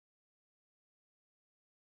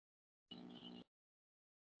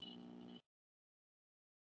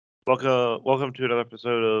Welcome to another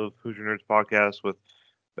episode of Hoosier Nerds Podcast with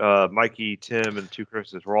Mikey, Tim, and two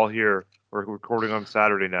Chris's. We're all here. We're recording on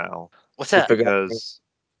Saturday now What's You up? forgot. because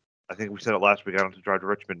I think we said it last week. I don't have to drive to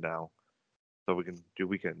Richmond now, so we can do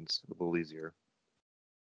weekends a little easier.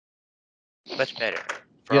 Much better.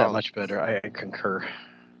 Yeah, much better. I concur.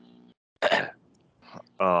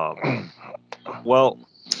 Well,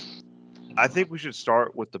 I think we should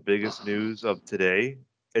start with the biggest news of today.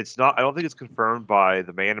 It's not. I don't think it's confirmed by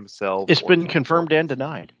the man himself. It's or been Tom confirmed Brady. and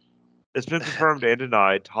denied. It's been confirmed and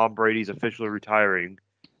denied. Tom Brady's officially retiring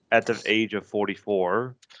at the age of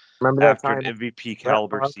 44 Remember that after an time MVP Brett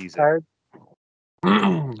caliber Favre season. retired?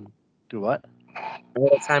 Remember Do what?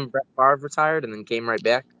 that time Brett Favre retired and then came right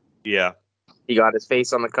back? Yeah. He got his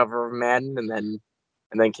face on the cover of Madden and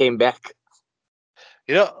then came back.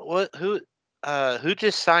 You know what? Who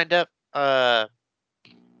just signed up?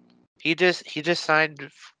 He just signed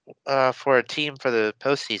for a team for the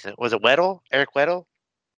postseason. Was it Weddle? Eric Weddle?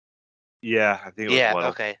 Yeah, I think it was Yeah. Weddle.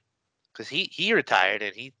 Okay. Because he retired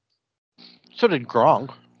and he So did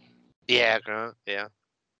Gronk. yeah yeah.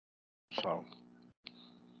 So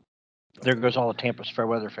there goes all the Tampa's fair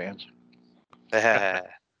weather fans.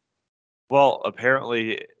 Well,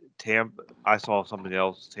 apparently I saw something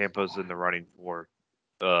else. Tampa's in the running for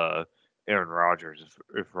Aaron Rodgers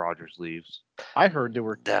if Rodgers leaves. I heard they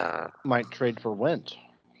were Nah. might trade for Wentz.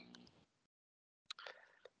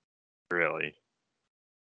 Really.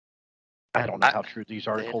 I don't know how true these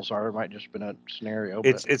articles are. It might just been a scenario.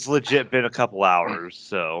 But It's legit been a couple hours,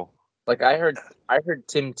 so Like I heard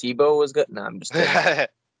Tim Tebow was good. No, I'm just kidding.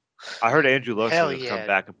 I heard Andrew Luck Hell has yeah. come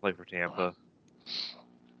back and play for Tampa.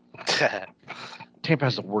 Tampa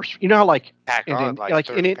has the worst. You know how like Pack on like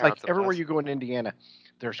 30 like pounds of everywhere muscle. you go in Indiana,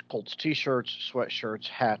 there's Colts t-shirts, sweatshirts,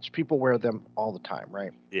 hats. People wear them all the time,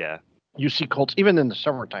 right? Yeah. You see Colts even in the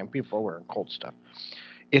summertime. People are wearing Colts stuff.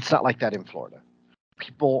 It's not like that in Florida.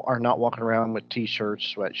 People are not walking around with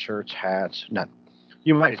t-shirts, sweatshirts, hats. None.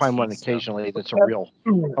 You might It's find one heat stuff. occasionally that's a real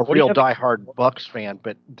diehard Bucks fan,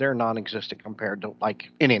 but they're non-existent compared to like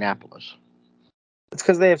Indianapolis. It's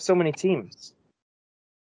because they have so many teams.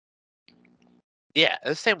 Yeah,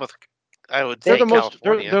 the same with I would They're say the most.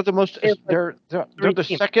 California. They're the most. They have, like, They're three the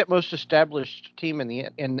teams. second most established team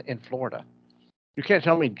in Florida. You can't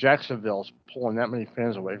tell me Jacksonville's pulling that many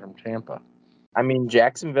fans away from Tampa. I mean,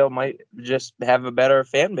 Jacksonville might just have a better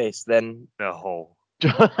fan base than No.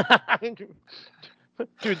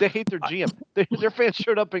 Dude, they hate their GM. Their fans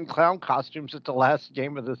showed up in clown costumes at the last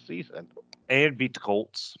game of the season. And beat the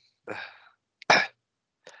Colts.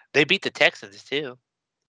 They beat the Texans too.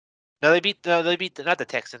 No, they beat not the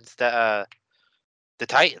Texans, the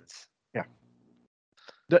Titans. Yeah.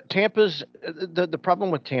 The Tampa's the problem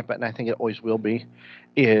with Tampa, and I think it always will be,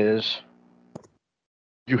 is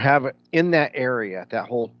you have in that area, that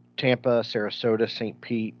whole Tampa, Sarasota, St.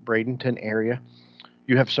 Pete, Bradenton area,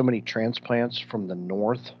 you have so many transplants from the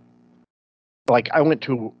north. Like I went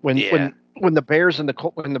to when the Bears and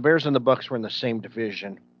the Bucks were in the same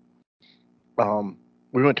division.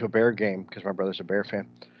 We went to a Bear game because my brother's a Bear fan,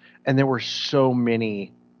 and there were so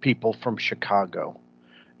many people from Chicago,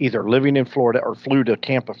 either living in Florida or flew to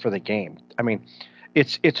Tampa for the game. I mean,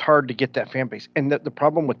 it's hard to get that fan base. And the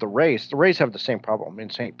problem with the Rays have the same problem in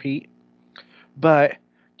St. Pete, but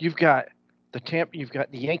you've got the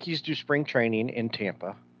Yankees do spring training in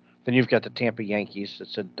Tampa, then you've got the Tampa Yankees.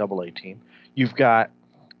 It's a AA team. You've got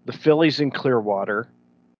the Phillies in Clearwater.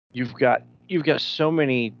 You've got so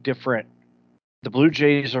many different. The Blue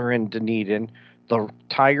Jays are in Dunedin. The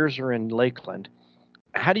Tigers are in Lakeland.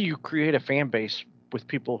 How do you create a fan base with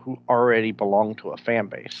people who already belong to a fan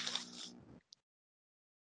base?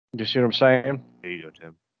 You see what I'm saying? There you go,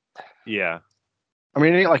 Tim. Yeah. I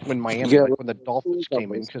mean, it ain't like when Miami, Yeah. like when the Dolphins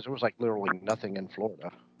came in, because there was like literally nothing in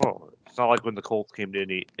Florida. Well, it's not like when the Colts came to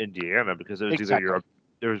Indiana because it was Exactly.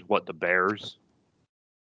 there's the Bears.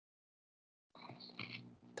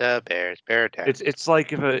 The Bears, Bear attack. It's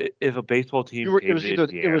like if a baseball team came to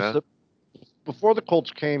Indiana. Before the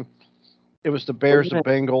Colts came, it was the Bears, the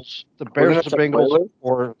Bengals, Wasn't it the Oilers?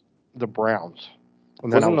 or the Browns.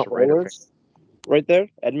 And then Wasn't I was the a Raider fan. Oilers right there,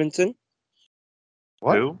 Edmonton?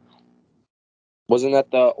 What? Who? Wasn't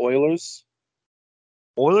that the Oilers?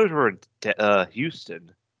 Oilers were in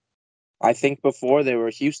Houston. I think before they were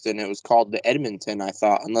Houston, it was called the Edmonton. I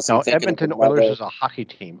thought, unless No, I'm thinking Edmonton of Oilers another is a hockey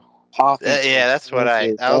team. hockey. Yeah, that's what I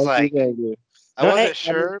was like. I wasn't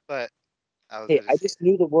sure, but I was. Hey, I just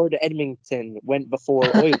knew the word Edmonton went before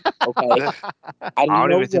Oilers. Okay, I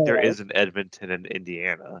don't even think there is an Edmonton in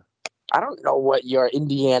Indiana. I don't know what your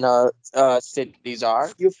Indiana cities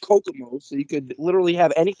are. You have Kokomo, so you could literally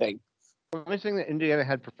have anything. The only thing that Indiana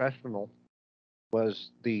had professional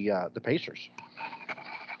was the Pacers.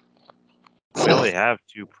 We only have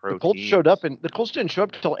 2 pro The Colts teams. showed up, and the Colts didn't show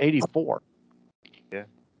up until '84. Yeah.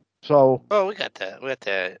 So Oh, we got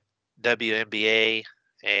the WNBA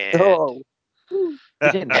and Oh,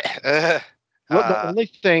 they didn't. The only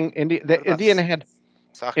thing what about Indiana had,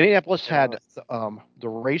 soccer? Indianapolis had MLS? the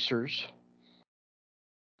Racers,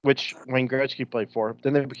 which Wayne Gretzky played for.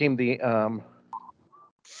 Then they became the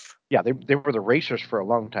they were the Racers for a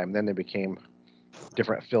long time. Then they became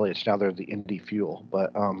different affiliates. Now they're the Indy Fuel,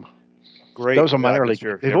 but Great that was a minor league.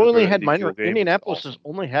 atmosphere. If you They've ever go only to had Indy minor. Fuel game, it's Indianapolis awesome. has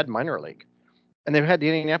only had minor league, and they've had the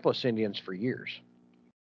Indianapolis Indians for years.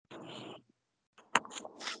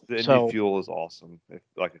 The Indy So Fuel is awesome. It's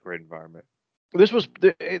like a great environment. this was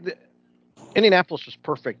Indianapolis was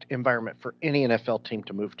perfect environment for any NFL team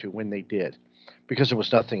to move to when they did, because there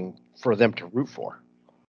was nothing for them to root for.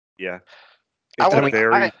 Yeah. I It's wanna- a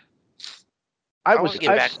very I wanna was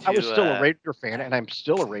get back I was to, still a Raider fan, and I'm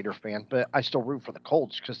still a Raider fan, but I still root for the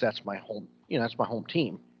Colts because that's my home. That's my home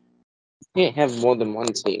team. you can't have more than one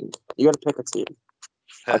team. You got to pick a team.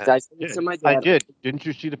 Like I said to my I dad, did. Didn't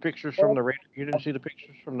you see the pictures from the Raider? You didn't see the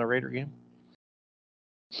pictures from the Raider game?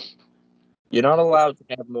 you're not allowed to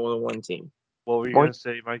have more than one team. what were you Or- gonna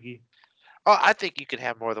say, Mikey? Oh, I think you can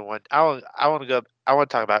have more than one. I want to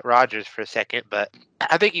talk about Rogers for a second, but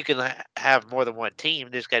I think you can have more than one team.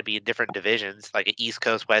 There's got to be in different divisions, like an East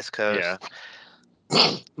Coast, West Coast,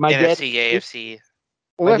 Yeah. My dad, NFC, AFC.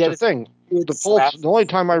 Well, My that's dad the is- thing. The Colts. The only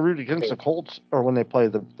time I root against the Colts are when they play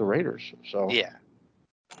the Raiders. So Yeah.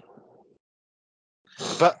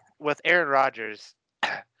 But with Aaron Rodgers,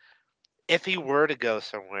 if he were to go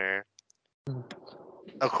somewhere,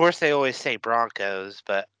 of course they always say Broncos,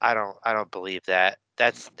 but I don't believe that.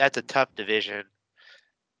 That's a tough division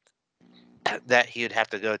that he would have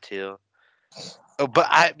to go to. Oh, but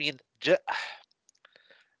I mean,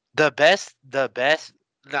 the best.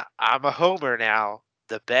 I'm a homer now.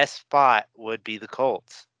 The best spot would be the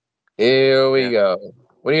Colts. Here we Yeah. go.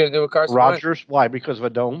 What are you gonna do with Carson Wentz? Rodgers, why? Because of a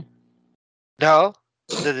dome? No,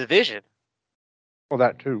 the division. Well,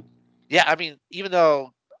 that too. Yeah, I mean, even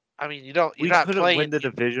though, I mean, you're We not couldn't playing. win the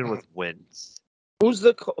division with wins. Who's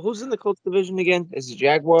in the Colts division again? Is it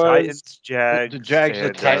Jaguars? Titans, Jags, The Jags, the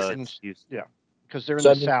and, Titans. Houston. Yeah, because they're in So,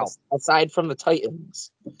 the I mean, South. aside from the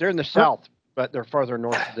Titans, They're in the South, but they're farther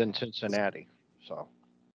north than Cincinnati. So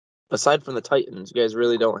aside from the Titans, you guys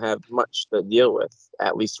really don't have much to deal with,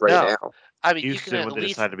 at least right No. now. I mean, you Houston, can at when they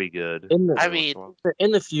least decide to be good. In the, I every once mean, in a while.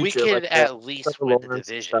 in the we future, can like at least Trevor win the Lawrence is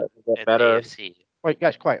division starting to in get the better. AFC. wait,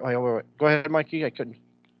 guys, quiet. Wait. Go ahead, Mikey. I couldn't.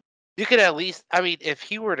 You could at least. I mean, if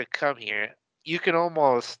he were to come here, you can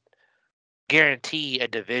almost guarantee a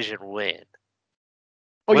division win.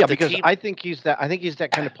 Oh But yeah, the because team- I think he's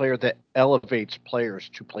that kind of player that elevates players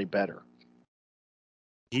to play better.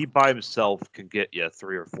 He by himself can get you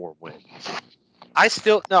 3 or 4 wins. I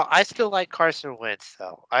still like Carson Wentz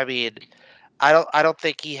though. I mean, I don't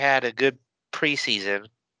think he had a good preseason.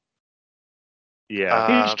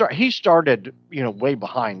 Yeah. He started, way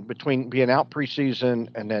behind between being out preseason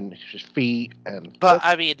and then his feet and. But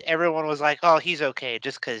I mean, everyone was like, "Oh, he's okay,"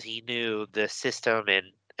 just because he knew the system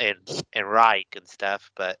and Reich and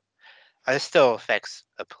stuff. But it still affects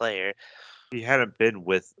a player. He hadn't been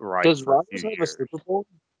with Wright Does for a Rodgers few have a years. Super Bowl?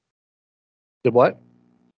 The what?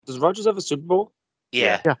 Does Rodgers have a Super Bowl?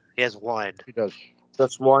 Yeah, Yeah. he has one. He does.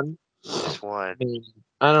 Just one. Just one. I mean,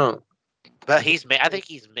 I don't. But he's made. I think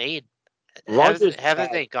he's made. Rodgers Haven't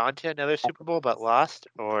had- they gone to another Super Bowl but lost?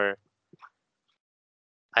 Or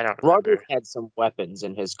I don't Rodgers remember. had some weapons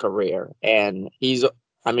in his career, and he's.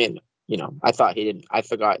 I mean, I thought he did. I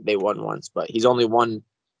forgot they won once, but he's only won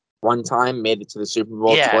one time, made it to the Super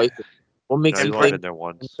Bowl Yeah. twice. What No, makes he's you only think been there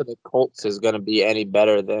once. for the Colts is going to be any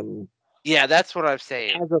better than Yeah, that's what I'm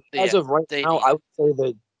saying. as of right they now? need- I would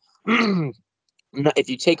say that if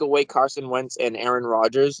you take away Carson Wentz and Aaron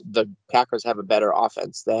Rodgers, the Packers have a better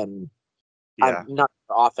offense than Yeah. not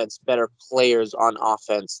offense, better players on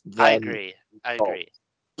offense. Than I agree.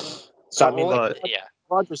 So I mean, Only- like, yeah,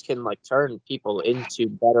 Rodgers can turn people into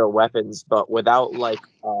better weapons, but without a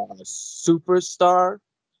superstar.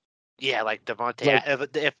 yeah, like Devontae. Like,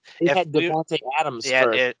 if They if had we, Devontae Adams yeah,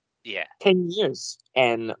 for yeah, 10 years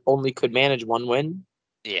and only could manage one win.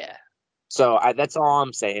 yeah. So that's all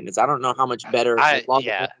I'm saying is I don't know how much better. I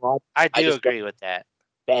I do just agree with that.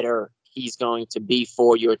 better he's going to be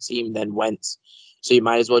for your team than Wentz. So you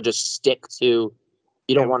might as well just stick to.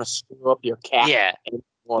 You don't Yeah. want to screw up your cap. Yeah, anymore.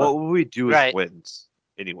 What would we do with Right. wins,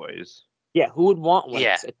 anyways? Yeah, who would want Wentz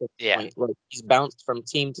Yeah, at this yeah. point? Like, he's bounced from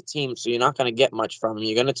team to team, so you're not going to get much from him.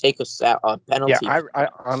 You're going to take a Yeah, penalty. I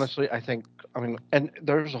honestly, I think, and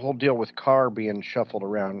there's a whole deal with Carr being shuffled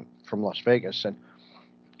around from Las Vegas, and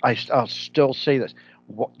I'll still say this: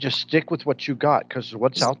 just stick with what you got, because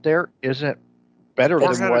what's out there isn't better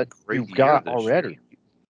Carr than had a what great you've year got this already. year.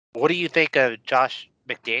 What do you think of Josh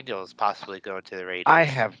McDaniels possibly going to the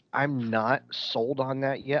Raiders? I'm not sold on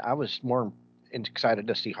that yet. I was more excited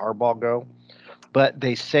to see Harbaugh go, but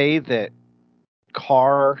they say that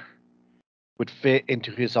Carr would fit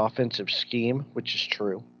into his offensive scheme, which is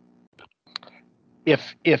true.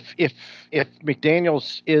 If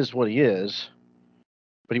McDaniels is what he is,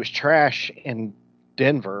 but he was trash in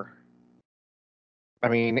Denver. I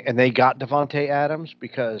mean, and they got Devontae Adams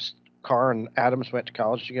because Carr and Adams went to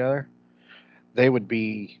college together. They would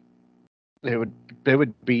be, they would, they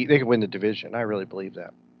could win the division. I really believe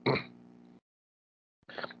that.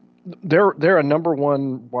 They're a number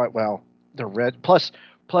one. Well, they're red. Plus,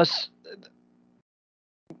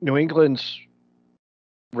 New England's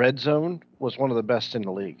red zone was one of the best in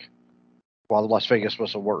the league, while Las Vegas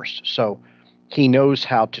was the worst. So he knows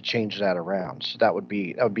how to change that around. So that would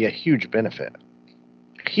be a huge benefit.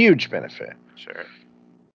 Huge benefit. Sure.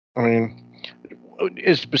 I mean,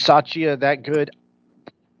 is Bisaccia that good?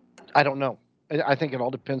 I don't know. I think it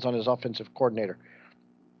all depends on his offensive coordinator.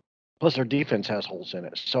 Plus, their defense has holes in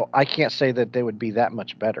it, so I can't say that they would be that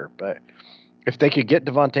much better. But if they could get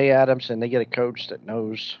Devontae Adams and they get a coach that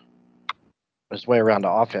knows his way around the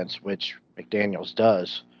offense, which McDaniels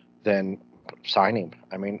does, then sign him.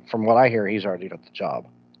 I mean, from what I hear, he's already got the job.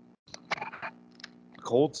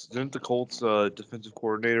 Colts didn't the Colts defensive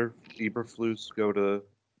coordinator Eberflus go to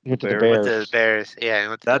He went to the Bears? With the Bears, yeah, he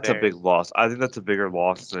went to That's the a Bears. big loss. I think that's a bigger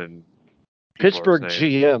loss than people are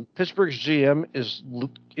saying. Pittsburgh's GM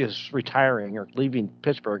is retiring or leaving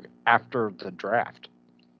Pittsburgh after the draft.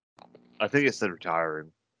 I think it said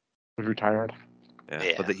retiring. Was retired.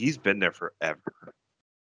 Yeah. But he's been there forever.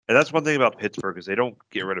 And that's one thing about Pittsburgh is they don't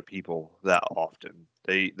get rid of people that often.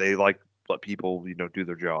 They like let people do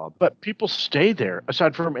their job. But people stay there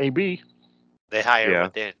aside from AB. They hire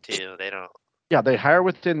within too. They don't. Yeah, they hire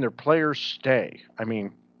within. Their players stay. I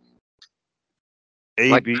mean,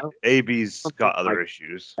 AB's got other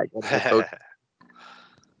issues.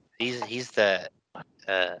 He's the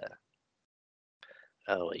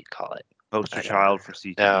what do you call it? Poster child for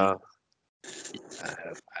CTE. No,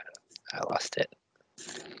 I lost it.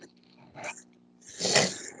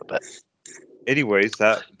 But anyways,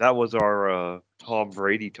 that was our Tom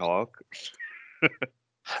Brady talk.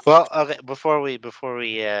 Well, okay. Before we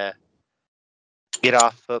get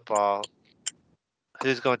off football,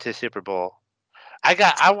 who's going to the Super Bowl?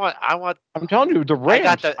 I want. I'm telling you, the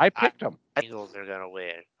Rams. I picked them. Eagles are going to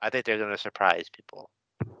win. I think they're going to surprise people.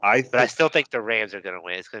 But I still think the Rams are going to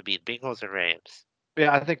win. It's going to be Bengals and Rams.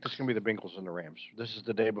 Yeah, I think this is going to be the Bengals and the Rams. This is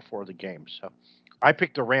the day before the game, so I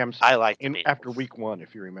picked the Rams. I like after week 1,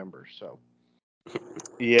 if you remember. So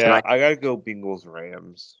yeah, I gotta go Bengals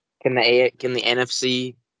Rams. Can the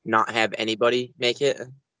NFC not have anybody make it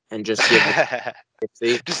and just give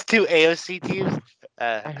just 2 AOC teams?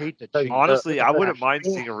 I hate the Chiefs. Honestly, I wouldn't mind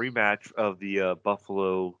seeing a rematch of the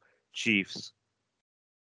Buffalo Chiefs.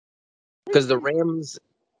 Because the Rams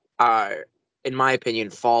are, in my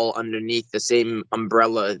opinion, fall underneath the same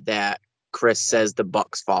umbrella that Chris says the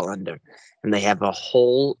Bucks fall under. And they have a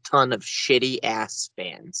whole ton of shitty ass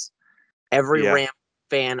fans. Every Ram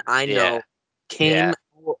fan I know came out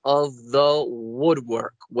of the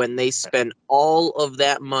woodwork when they spent all of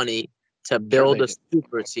that money to build a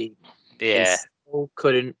super team. Yeah. And still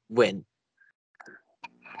couldn't win.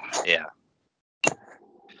 Yeah.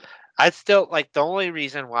 I'd still like the only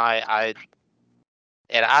reason why I'd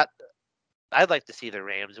like to see the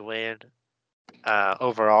Rams win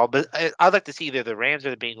overall, but I'd like to see either the Rams or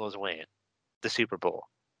the Bengals win the Super Bowl.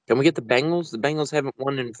 Can we get the Bengals? The Bengals haven't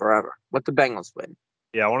won in forever. Let the Bengals win.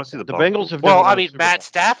 Yeah, I want to see the Bengals have. Well, I mean, Matt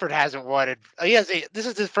Stafford hasn't won it. This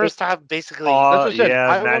is his first time, basically. That's what I said.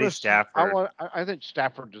 Yeah, Matty Stafford. I think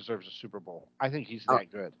Stafford deserves a Super Bowl. I think he's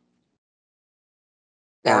that good.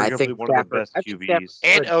 Yeah, Arguably I think one Stafford, of the best QBs.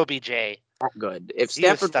 And OBJ. Not good. If He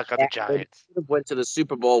was Stafford stuck on the Giants, would have went to the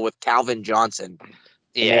Super Bowl with Calvin Johnson. And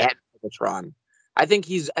they had Megatron. I think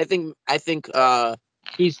he's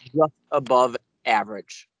just above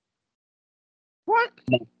average. What?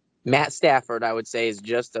 Matt Stafford, I would say, is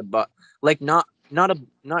just above, like not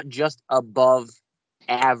just above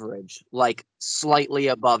average, like slightly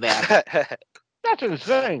above average. That's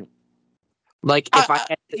insane. Like if I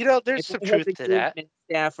had, there's some truth to that. Matt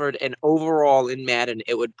Stafford and overall in Madden,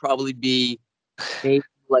 it would probably be maybe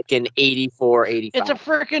like an 84, 85. It's a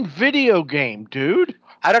freaking video game, dude.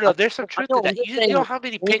 I don't know. There's some truth to that. You know how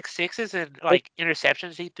many pick sixes and like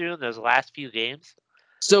interceptions he threw in those last few games?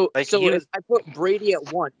 So like if I put Brady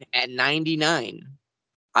at 1 at 99,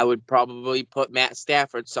 I would probably put Matt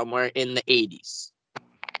Stafford somewhere in the 80s.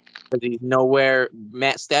 Because he's nowhere.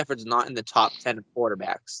 Matt Stafford's not in the top 10 of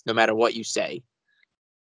quarterbacks, no matter what you say.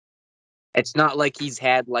 It's not like he's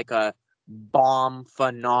had like a bomb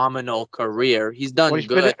phenomenal career. He's done Well,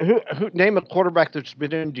 good. Name a quarterback that's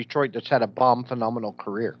been in Detroit that's had a bomb phenomenal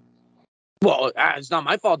career. Well, it's not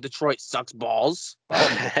my fault. Detroit sucks balls.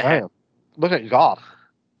 Damn. Look at Goff.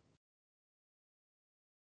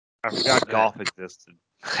 I forgot golf existed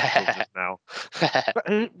until just now.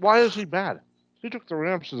 Why is he bad? He took the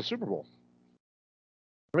Rams to the Super Bowl.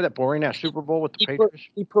 Remember that boring ass Super Bowl with the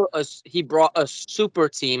Patriots? He brought a super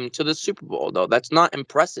team to the Super Bowl, though. That's not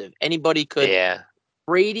impressive. Anybody could. Yeah.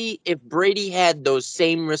 If Brady had those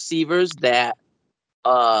same receivers that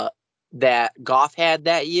Goff had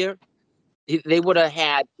that year, he would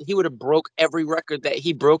have broke every record that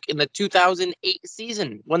he broke in the 2008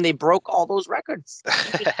 season when they broke all those records.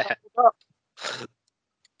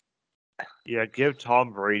 Yeah, give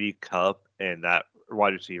Tom Brady Cup and that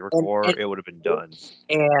wide receiver core, it would have been done.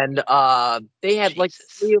 And they had like Jesus.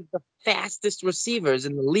 3 of the fastest receivers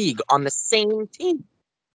in the league on the same team.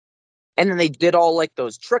 And then they did all like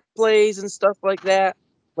those trick plays and stuff like that.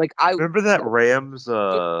 Like Remember that Rams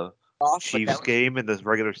off, Chiefs game in this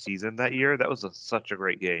regular season that year? That was such a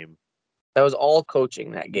great game. that was all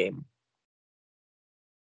coaching that game.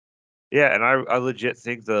 Yeah, and I legit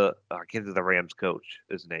think I can't think of the Rams coach,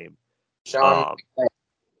 his name. Sean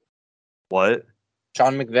What?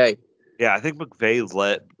 Sean McVay. Yeah, I think McVay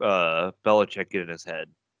let Belichick get in his head.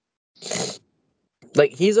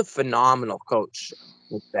 Like he's a phenomenal coach,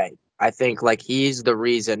 McVay. I think like he's the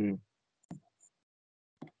reason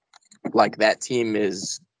like that team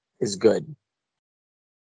is good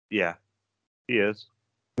Yeah, he is.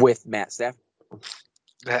 with Matt Stafford.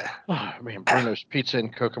 Oh, man, Bruno's Pizza in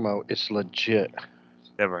Kokomo is legit.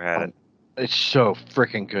 Never had it. It's so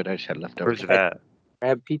freaking good. I just had leftovers. Where's it at?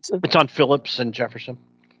 Crab pizza. It's on Phillips and Jefferson.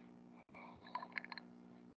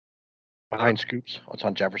 Behind Scoops. It's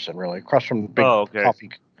on Jefferson, really. Across from Big okay.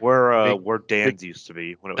 Coffee. Where Dan's used to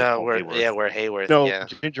be when it was called Hayworth. we're Hayworth. No, Yeah.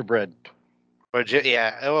 gingerbread.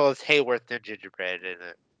 Yeah. Well, it's Hayworth and gingerbread, isn't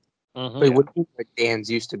it? Mm-hmm. Wait, what do you think where Dan's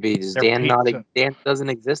used to be? Does Their Dan not? pizza. Dan doesn't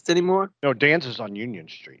exist anymore. No, Dan's is on Union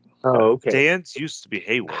Street. Oh, okay. Dan's used to be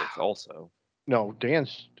Hayworth also. No,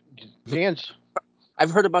 Dan's.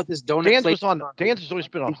 I've heard about this donut Dan's place. was on. Dan's has always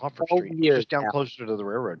been on Hoffer 12 Street, years just down now. closer to the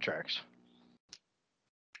railroad tracks.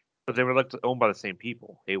 But they were like owned by the same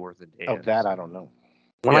people, Hayworth and Dan. Oh, that I don't know.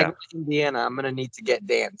 When I Yeah. go to Indiana, I'm gonna need to get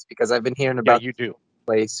Dan's because I've been hearing Yeah, about you do. this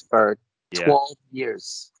place for Yeah. 12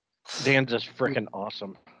 years. Dan's is freaking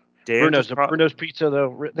awesome. Dan's Bruno's Pizza,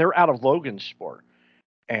 though, they're out of Logansport.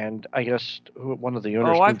 And I guess one of the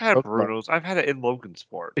owners. Oh, I've moved had to Kokomo. Bruno's. I've had it in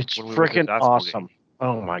Logansport. It's when we went to the freaking basketball awesome. game.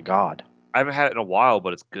 Oh my god. I haven't had it in a while,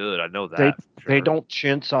 but it's good. I know that. for They sure. don't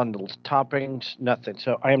chintz on the toppings, nothing.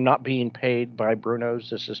 So I am not being paid by Bruno's.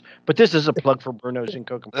 This is a plug for Bruno's in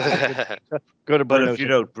Kokomo. Go to But Bruno's. if you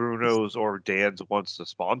know Bruno's or Dan's wants to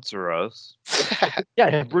sponsor us, Yeah,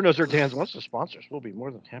 if Bruno's or Dan's wants to sponsor us, we'll be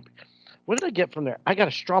more than happy. What did I get from there? I got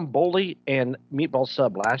a stromboli and meatball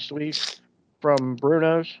sub last week from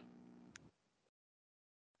Bruno's.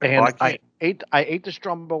 And I ate the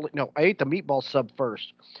stromboli. No, I ate the meatball sub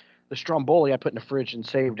first. The stromboli I put in the fridge and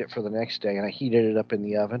saved it for the next day, and I heated it up in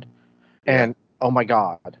the oven. Yeah. And oh my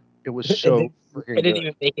god, it was so freaking I didn't good.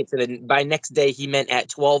 even make it to the. By next day, he meant at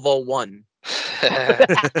 12:01.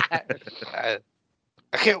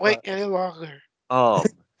 I can't wait any longer. have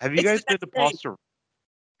you It's guys the been to next day. Poster?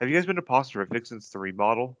 Have you guys been to Posterific since the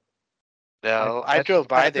remodel? No, I drove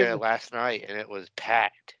by there last night and it was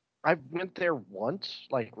packed. I went there once,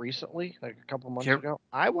 like recently, like a couple months Kim- ago.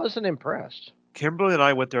 I wasn't impressed. Kimberly and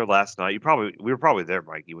I went there last night. We were probably there,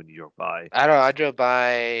 Mikey, when you drove by. I don't know. I drove by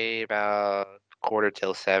about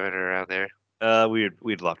 6:45 around there.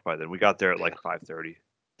 We'd left by then. We got there at like 5:30.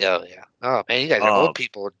 Oh yeah. Oh man, you guys are old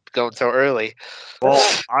people going so early. Well,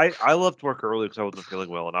 I left work early because I wasn't feeling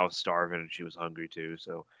well and I was starving and she was hungry too.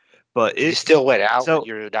 So, but You still went out so- when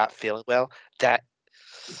you're not feeling well. I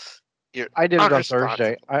did it on unresponsible.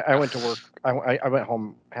 Thursday. I went to work. I went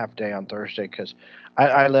home half day on Thursday because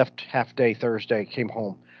I left half day Thursday, came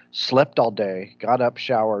home, slept all day, got up,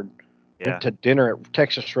 showered, yeah. went to dinner at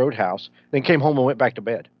Texas Roadhouse, then came home and went back to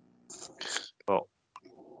bed. Well,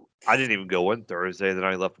 I didn't even go in Thursday. Then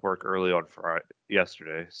I left work early on Friday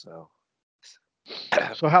yesterday. So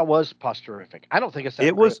So how was Posterific? I don't think it's that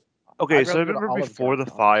it was okay. I'd So I rather go to remember Olive before the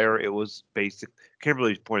Garden, fire, it was basic.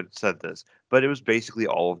 Kimberly said this, but it was basically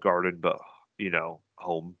Olive Garden, but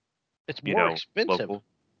home. It's more expensive. Local.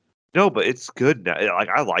 No, but it's good now. Like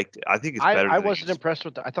I liked it. I think it's better I than it wasn't used to be. impressed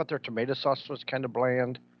with I thought their tomato sauce was kind of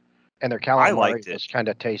bland, and their I liked calamari it. was kind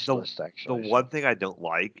of The tasteless, the actually. one thing I don't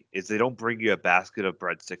like is they don't bring you a basket of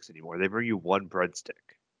breadsticks anymore. They bring you one breadstick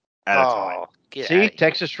at a time. Oh, get See, out of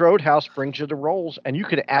Texas Roadhouse brings you the rolls, and you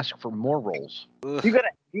could ask for more rolls. here. You gotta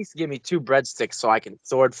at least give me 2 breadsticks so I can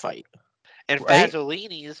sword fight. And Right?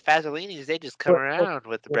 Fazolinis, they just come But- around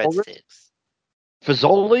with the but- breadsticks.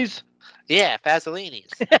 Fazoli's? Yeah, Fazolinis.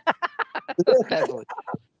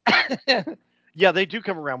 Yeah, they do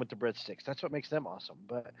come around with the breadsticks. That's what makes them awesome.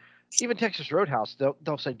 But even Texas Roadhouse,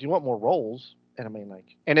 they'll say, "Do you want more rolls?" And I mean,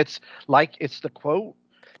 it's the quote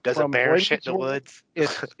Does a from bear Boy shit Meets in the World. woods?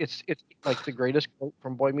 It's like the greatest quote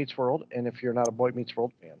from Boy Meets World. And if you're not a Boy Meets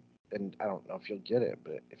World fan, then I don't know if you'll get it.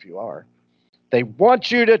 But if you are, they want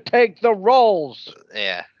you to take the rolls.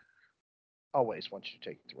 Yeah. Always want you to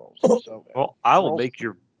take the rolls. So Well, rolls.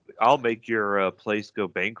 I'll make your place go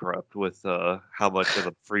bankrupt with how much of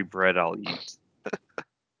the free bread I'll eat.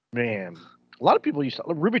 Man, a lot of people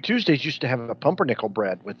Ruby Tuesdays used to have a pumpernickel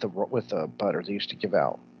bread with the butter they used to give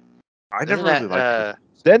out. I Isn't never really that, liked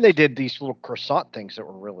it. Then they did these little croissant things that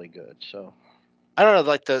were really good. So I don't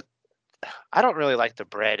know, I don't really like the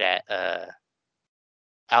bread at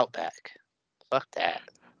Outback. Fuck that.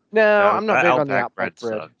 no, I'm not That big on the Outback Outback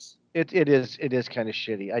bread. sucks. It is kind of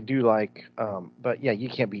shitty. I do like, but yeah, you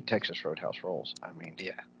can't beat Texas Roadhouse rolls. I mean,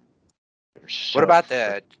 Yeah. they're so What about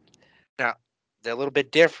now? They're a little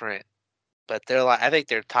bit different, but I think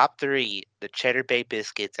they're top 3. The Cheddar Bay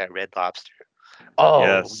biscuits at Red Lobster. Oh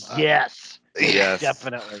Yes. yes, Yes.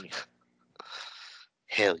 definitely.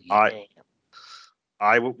 Hell yeah.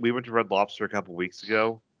 We went to Red Lobster a couple weeks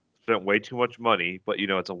ago. Spent way too much money, but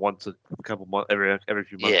it's a once a couple months every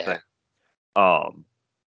few months Yeah. thing.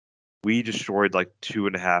 We destroyed like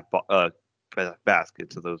 2.5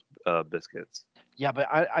 baskets of those biscuits. Yeah, but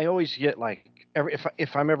I always get like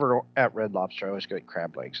if I'm ever at Red Lobster, I always get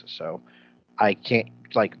crab legs. So I can't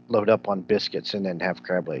like load up on biscuits and then have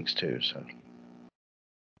crab legs too. So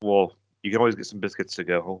Well, you can always get some biscuits to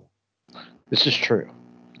go. this is true.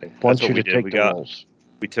 They That's want what you we to did. take We the got rolls.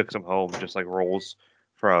 we took some home, just like rolls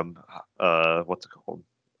from what's it called?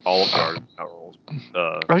 Olive Garden, not rolls.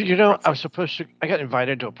 Oh, I got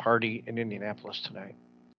invited to a party in Indianapolis tonight,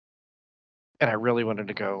 and I really wanted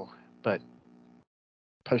to go, but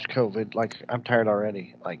post COVID, like I'm tired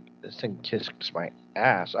already. Like this thing kissed my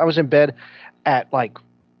ass. I was in bed at like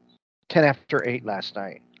 10 after 8 last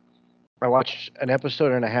night. I watched an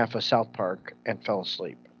episode and a half of South Park and fell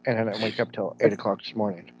asleep, and I didn't wake up till 8 o'clock this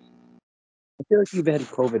morning. I feel like you've had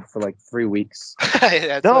COVID for like 3 weeks.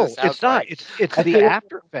 That's what No, it sounds it's not. like. It's I the feel-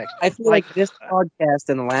 after effects. I feel like this podcast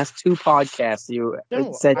and the last 2 podcasts you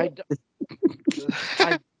No, said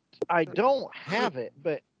I don't have it,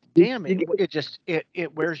 but damn it, it just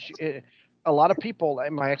it wears you. A lot of people,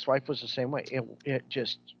 and my ex-wife was the same way.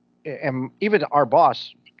 And even our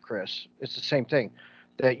boss, Chris, it's the same thing.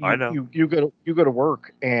 That I know. you go to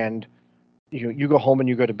work and you go home and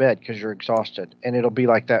you go to bed because you're exhausted, and it'll be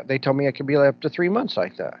like that. They tell me it can be like up to 3 months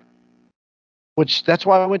like that. That's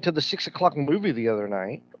why I went to the 6 o'clock movie the other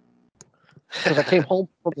night. Because I came home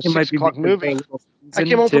from the it might 6 be o'clock because movie. you're a little I came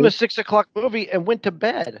seasoned, home from too. the 6 o'clock movie and went to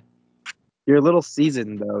bed. You're a little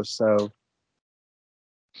seasoned though, so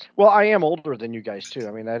Well, I am older than you guys too.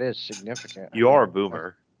 I mean, that is significant. You are a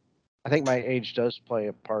boomer. I think my age does play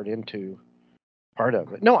a part into part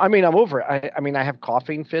of it. No, I mean I'm over it. I mean I have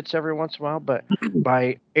coughing fits every once in a while, but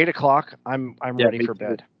by 8 o'clock I'm Yeah, ready me for too.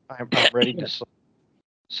 bed. I'm ready to sleep.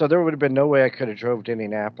 So there would have been no way I could have drove to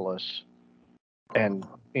Indianapolis and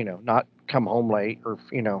not come home late or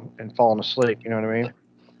and fallen asleep. You know what I mean?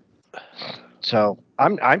 So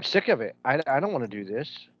I'm sick of it. I don't want to do this.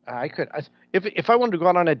 If I wanted to go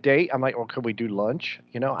out on a date, I'm like, well, could we do lunch?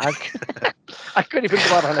 I couldn't even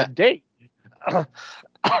go out on a date.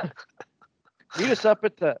 Meet us up.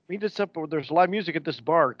 There's live music at this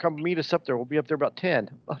bar. Come meet us up there. We'll be up there about 10.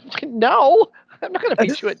 No, I'm not going to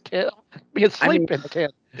meet you at 10. I'll be asleep at 10.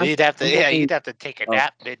 You'd have to, I'm only- you'd have to take a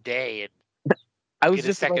nap midday and I was Get a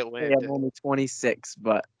just about to second say wind. I'm only 26,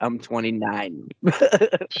 but I'm 29.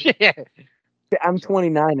 Yeah. I'm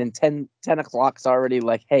 29 and 10 o'clock's already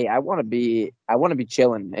like, hey, I want to be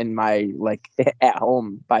chilling in my like at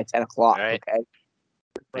home by 10 o'clock. Right. Okay.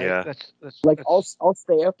 Right. Yeah. That's Like that's- I'll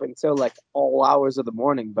stay up until like all hours of the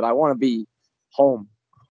morning, but I want to be home.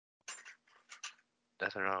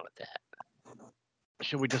 nothing wrong with that.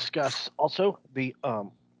 Should we discuss also the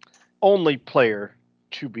only player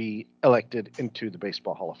to be elected into the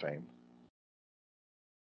Baseball Hall of Fame?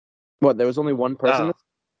 What? There was only one person. Oh.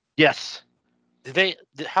 Yes.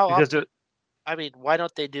 How Because often? I mean, why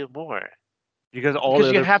don't they do more? Because all Because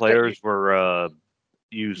the you other have to- players were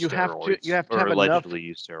used you have to- steroids you have to or have enough- allegedly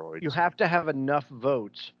used steroids. You have to have enough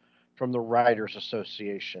votes from the Writers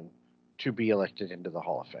Association to be elected into the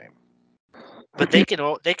Hall of Fame. But they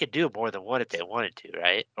could do more than one if they wanted to,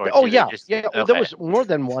 right? Or Oh do they yeah, just, yeah. Well, okay. there was more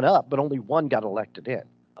than one up, but only one got elected in,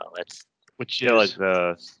 Oh, that's which Yeah, like is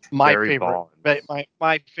the my Barry favorite. Bonds.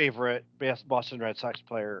 My favorite best Boston Red Sox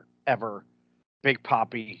player ever, Big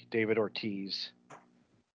Papi David Ortiz,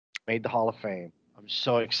 made the Hall of Fame. I'm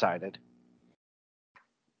so excited.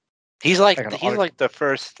 he's I like got an he's autograph. like the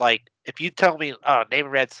first, like, if you tell me, oh, name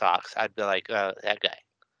Red Sox, I'd be like, oh, that guy.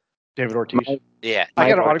 David Ortiz. Yeah, I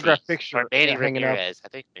got David an autograph Ortiz. picture Or Manny hanging up. Ramirez. I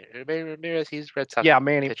think Manny Ramirez. He's Red Sox. Yeah,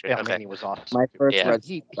 Manny. pitcher. Yeah, Okay. Manny was awesome. My first Yeah. Red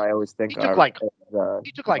Sox, I always think he took of like- as,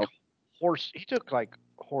 He took like horse. He took like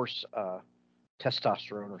horse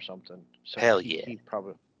testosterone or something. So Hell he, yeah.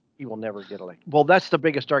 he will never get elected. Well, that's the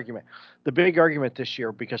biggest argument. The big argument this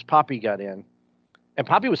year because Papi got in, and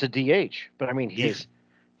Papi was a DH, but I mean he was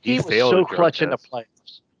failed so a drug clutch in the test.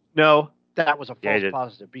 playoffs. No, that was a Yeah, he false did.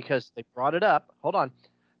 positive because they brought it up. Hold on,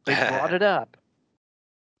 they brought it up,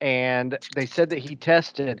 and they said that he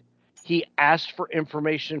tested. He asked for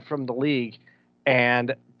information from the league,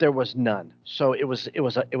 and there was none. So it was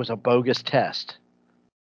a bogus test,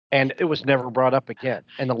 and it was never brought up again.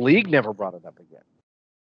 And the league never brought it up again.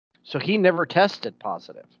 So he never tested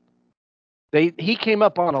positive. He came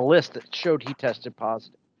up on a list that showed he tested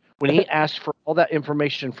positive. When he asked for all that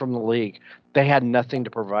information from the league, they had nothing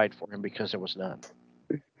to provide for him because there was none.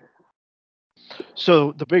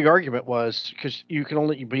 So the big argument was because you can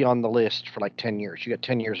only be on the list for like 10 years. You got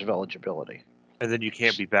 10 years of eligibility. And then you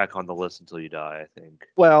can't be back on the list until you die, I think.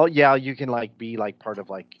 Well, yeah, you can like be like part of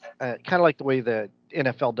like kind of like the way the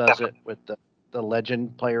NFL does it with the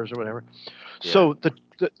legend players or whatever. So the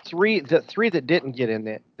three that didn't get in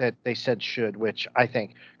it that they said should, which I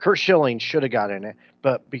think Kurt Schilling should have got in it,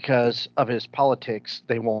 but because of his politics,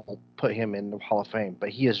 they won't put him in the Hall of Fame. But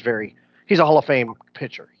he's a Hall of Fame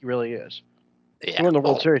pitcher. He really is. Yeah. He won the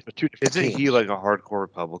World Series with two different Isn't teams. he like a hardcore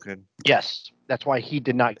Republican? Yes, that's why he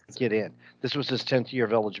did not get in. This was his 10th year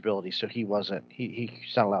of eligibility, so he wasn't. He's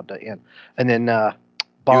not allowed to in. And then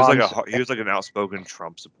Bonds. He was like an outspoken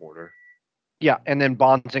Trump supporter. Yeah, and then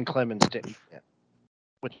Bonds and Clemens didn't get in,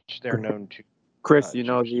 which they're known to. Chris, you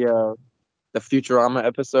know the Futurama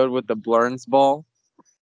episode with the Blurns ball?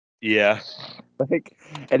 Yeah.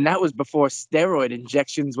 And that was before steroid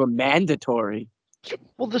injections were mandatory.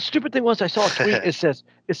 Well, the stupid thing was I saw a tweet. It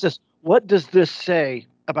says, what does this say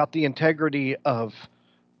about the integrity of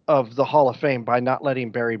the Hall of Fame by not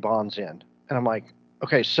letting Barry Bonds in? And I'm like,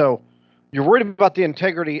 okay, so you're worried about the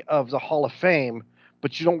integrity of the Hall of Fame,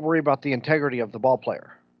 but you don't worry about the integrity of the ball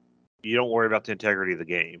player. You don't worry about the integrity of the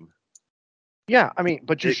game. Yeah, I mean,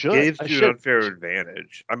 but you should. It gives you an unfair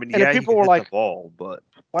advantage. I mean, And if yeah, people he were can like, hit the ball, but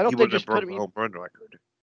why he don't they wouldn't just have broke put the him? home run record.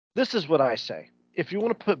 This is what I say. If you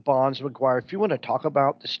want to put Bonds, McGuire, if you want to talk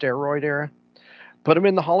about the steroid era, put them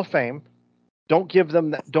in the Hall of Fame. Don't give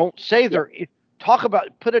them that. Don't say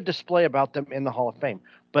put a display about them in the Hall of Fame,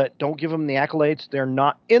 but don't give them the accolades. They're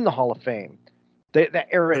not in the Hall of Fame. That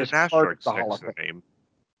era Put is an part of asterisk the Hall next of to Fame. their name.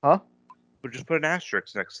 Huh? But just put an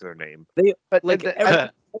asterisk next to their name. But Like every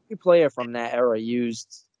player from that era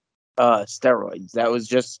used steroids. That was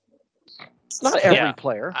just it's not every Yeah.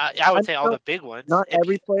 player. I would say all the big ones. not If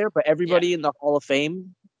every you- player, but everybody in the Hall of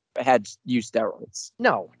Fame had used steroids.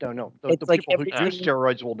 No. It's The like people who everything- use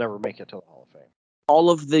steroids will never make it to the Hall of Fame. All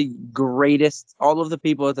of the greatest, all of the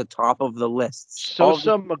people at the top of the list. All of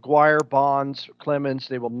Sosa, McGuire, Bonds, Clemens,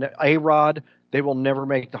 A-Rod, they will never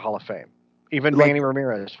make the Hall of Fame. Even Like- Manny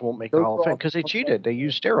Ramirez won't make the Those Hall of are Fame all- because they cheated. They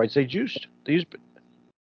used steroids.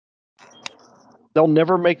 They'll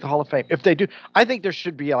never make the Hall of Fame. If they do, I think there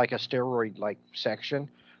should be like a steroid like section,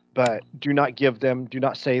 but do not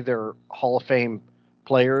say they're Hall of Fame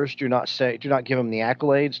players. Do not give them the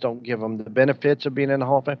accolades. Don't give them the benefits of being in the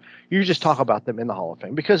Hall of Fame. You just talk about them in the Hall of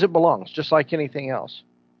Fame because it belongs, just like anything else.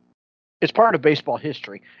 It's part of baseball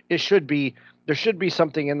history. There should be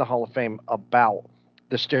something in the Hall of Fame about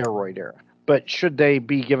the steroid era. But should they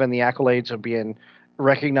be given the accolades of being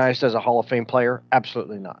recognized as a Hall of Fame player?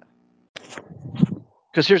 Absolutely not.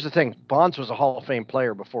 Because here's the thing, Bonds was a Hall of Fame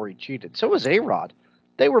player before he cheated. So was A-Rod.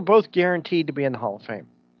 They were both guaranteed to be in the Hall of Fame.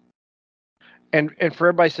 And for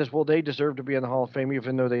everybody says, well, they deserve to be in the Hall of Fame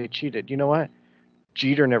even though they cheated. You know what?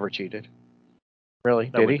 Jeter never cheated. Really?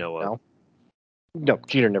 That Did we he? know of. No,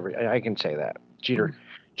 Jeter never. I can say that. Jeter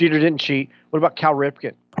didn't cheat. What about Cal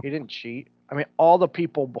Ripken? He didn't cheat. I mean, all the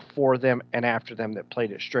people before them and after them that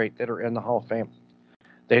played it straight that are in the Hall of Fame,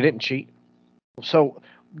 they didn't cheat. So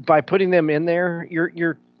by putting them in there,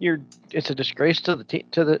 you're It's a disgrace to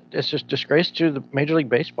it's just disgrace to the Major League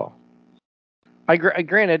Baseball.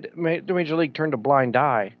 Granted, the Major League turned a blind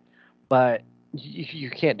eye, but you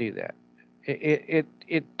can't do that.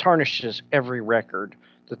 It tarnishes every record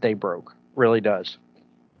that they broke. Really does.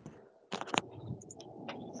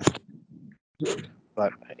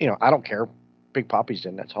 But I don't care. Big Papi's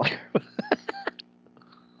in. That's all.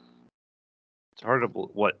 It's hard to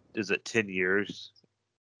what is it? 10 years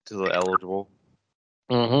to the eligible.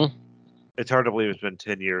 Mm-hmm. It's hard to believe it's been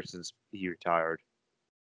 10 years since he retired.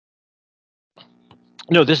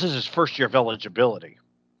 No, this is his first year of eligibility.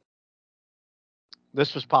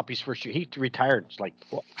 This was Papi's first year. He retired like.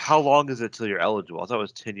 How long is it till you're eligible? I thought it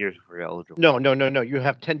was 10 years before you're eligible. No. You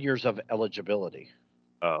have 10 years of eligibility.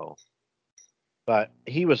 Oh. But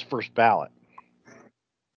he was first ballot.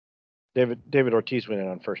 David Ortiz went in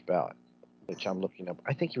on first ballot, which I'm looking up.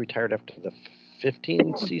 I think he retired after the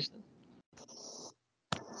 15 season.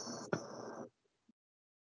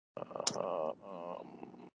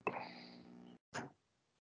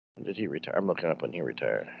 When did he retire? I'm looking up when he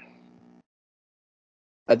retired.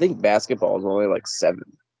 I think basketball is only like 7.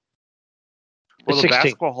 Well, the 16.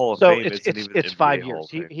 Basketball Hall of So Fame isn't even it's NBA 5 Hall years.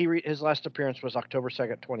 of Fame. His last appearance was October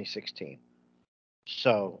 2nd, 2016.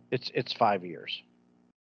 So it's 5 years.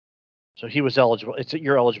 So he was eligible.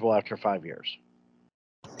 You're eligible after 5 years.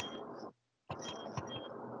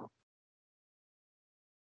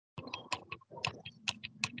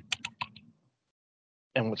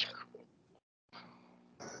 And what's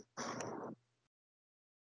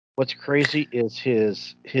crazy is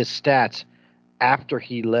his stats after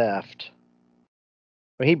he left.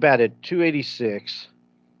 When he batted 286,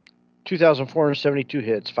 2,472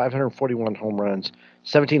 hits, 541 home runs,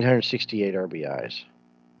 1,768 RBIs.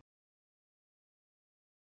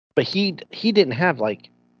 But he didn't have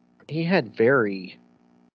he had very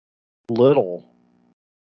little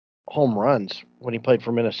home runs when he played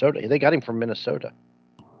for Minnesota. They got him from Minnesota.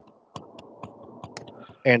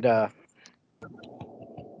 And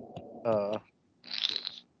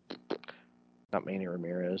not Manny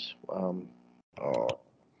Ramirez.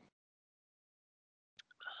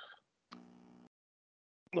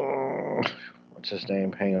 What's his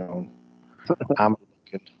name? Hang on. I'm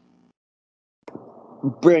looking.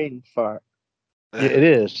 Brain fart. Yeah, it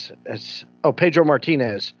is. It's Pedro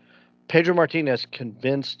Martinez. Pedro Martinez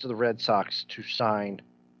convinced the Red Sox to sign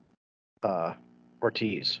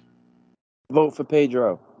Ortiz. Vote for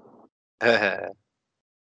Pedro.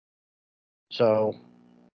 So,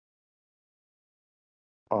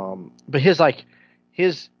 but his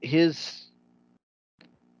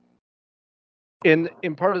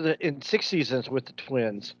in part of in 6 seasons with the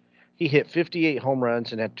Twins, he hit 58 home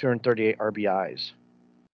runs and had 238 RBIs.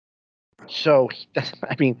 So,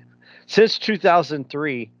 I mean, since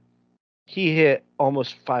 2003, he hit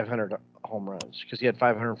almost 500 home runs because he had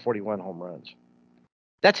 541 home runs.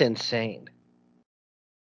 That's insane.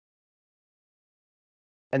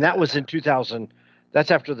 And that was in 2000. That's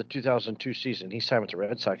after the 2002 season. He signed with the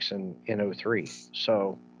Red Sox in 03.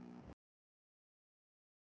 So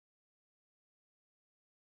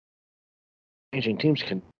changing teams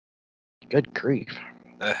can, good grief.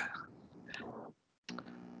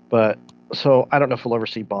 But so I don't know if we'll ever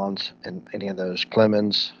see Bonds in any of those.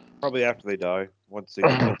 Clemens. Probably after they die, once they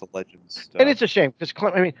get the Legends stuff. And it's a shame because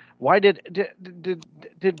I mean, why did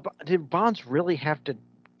Bonds really have to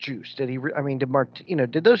juice? Did he? I mean,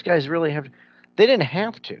 did those guys really have? They didn't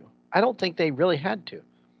have to. I don't think they really had to.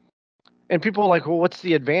 And people are like, well, what's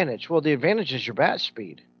the advantage? Well, the advantage is your bat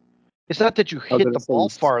speed. It's not that you hit the ball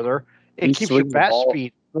farther; it keeps your bat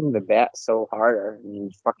speed. Swing the bat so harder, and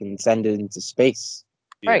you fucking send it into space.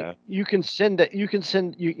 Yeah. Right? You can send that. You can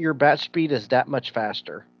send your bat speed is that much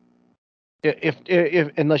faster. If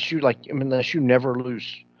unless you never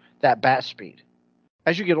lose that bat speed.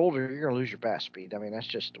 As you get older, you're gonna lose your bat speed. I mean, that's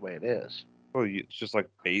just the way it is. Well, it's just like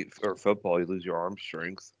football. You lose your arm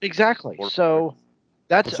strength. Exactly. So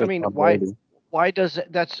that's I mean, why does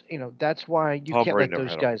it? That's that's why you Tom can't Brady let never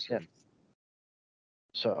those had guys arm in.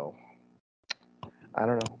 So I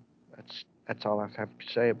don't know. That's all I have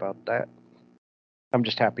to say about that. I'm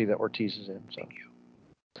just happy that Ortiz is in. So.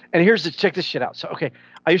 And check this shit out. So okay,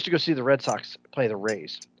 I used to go see the Red Sox play the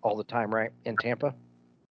Rays all the time, right, in Tampa,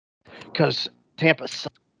 because Tampa.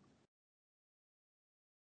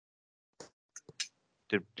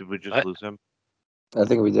 Did we just lose him? I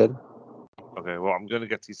think we did. Okay, well, I'm gonna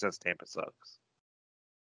guess he says Tampa sucks.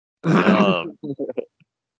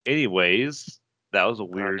 Anyways, that was a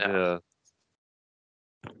weird.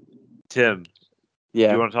 Tim,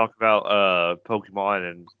 Yeah. you want to talk about Pokemon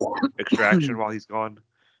and Extraction while he's gone?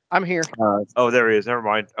 I'm here. Oh, there he is. Never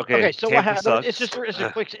mind. Okay, Okay, so what Tampa happened? sucks. It's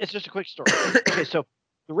just a quick story. Okay, so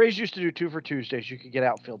the Rays used to do 2 for Tuesdays. You could get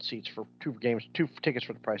outfield seats for 2 games, 2 tickets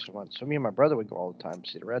for the price of 1. So me and my brother would go all the time to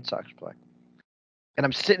see the Red Sox play. And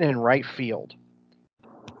I'm sitting in right field,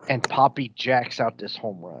 and Poppy jacks out this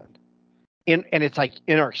home run. And it's like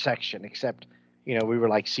in our section, except we were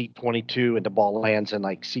like seat 22, and the ball lands in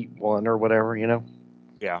like seat 1 or whatever.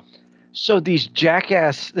 Yeah. So this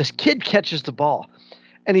kid catches the ball.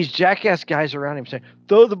 And these jackass guys around him saying,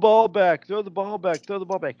 throw the ball back, throw the ball back, throw the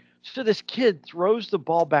ball back. So this kid throws the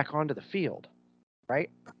ball back onto the field,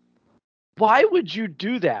 right? Why would you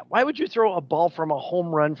do that? Why would you throw a ball from a home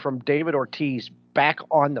run from David Ortiz back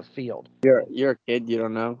on the field? You're a kid. You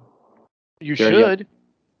don't know. You should.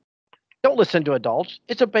 Don't listen to adults.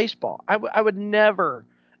 It's a baseball. I would never,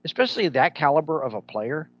 especially that caliber of a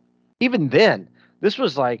player. Even then, this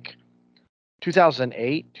was like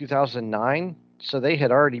 2008, 2009. So they had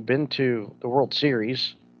already been to the World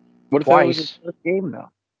Series. What if it was his first game, though?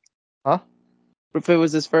 Huh? What if it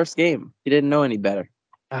was his first game? He didn't know any better.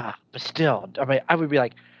 But still, I mean, I would be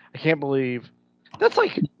like, I can't believe that's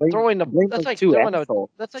like throwing a. That's like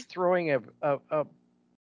throwing a. I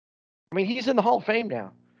mean, he's in the Hall of Fame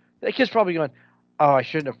now. That kid's probably going, oh, I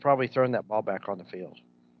shouldn't have probably thrown that ball back on the field.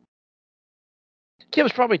 Kid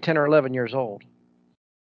was probably 10 or 11 years old.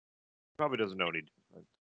 Probably doesn't know any.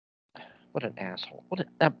 What an asshole!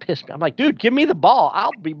 That pissed me. I'm like, dude, give me the ball.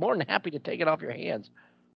 I'll be more than happy to take it off your hands.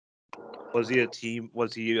 Was he a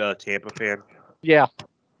Tampa fan? Yeah.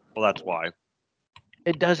 Well, that's why.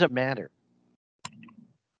 It doesn't matter.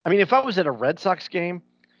 I mean, if I was at a Red Sox game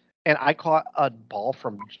and I caught a ball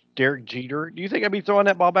from Derek Jeter, do you think I'd be throwing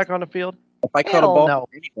that ball back on the field? If I caught a ball from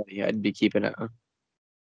anybody, I'd be keeping it.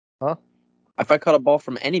 Huh? If I caught a ball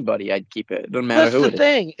from anybody, I'd keep it. It doesn't matter who it is. That's the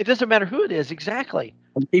thing. It doesn't matter who it is. Exactly.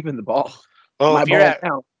 I'm keeping the ball. Well, My ball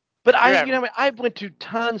now. But I went to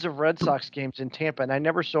tons of Red Sox games in Tampa, and I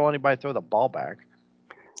never saw anybody throw the ball back.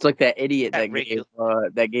 It's like that idiot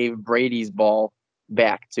that gave Brady's ball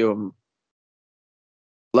back to him.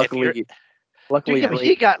 Luckily,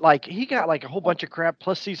 he got like a whole bunch of crap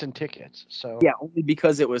plus season tickets. So yeah, only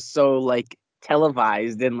because it was so like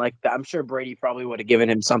televised and like I'm sure Brady probably would have given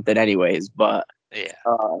him something anyways. But yeah,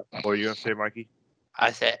 what are you gonna say, Mikey?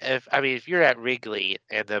 I said if you're at Wrigley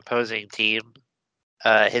and the opposing team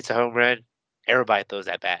hits a home run, everybody throws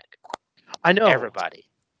that back. I know everybody.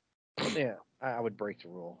 Yeah, I would break the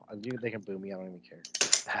rule. They can boo me. I don't even care.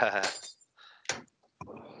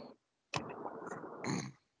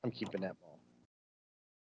 I'm keeping that ball.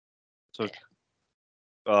 So,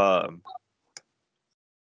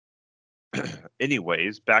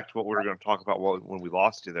 anyways, back to what we were going to talk about when we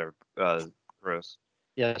lost you there, Chris.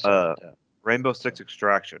 Yes. Rainbow Six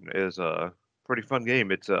Extraction is a pretty fun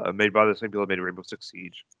game. It's made by the same people that made Rainbow Six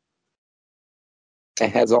Siege. It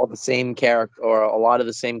has all the same or a lot of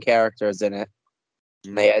the same characters in it.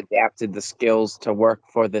 Mm-hmm. They adapted the skills to work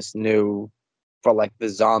for like the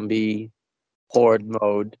zombie horde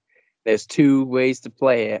mode. There's 2 ways to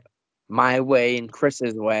play it. My way and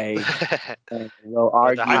Chris's way. And we'll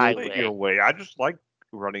argue. I like your way. I just like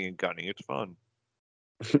running and gunning. It's fun.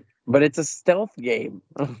 But it's a stealth game.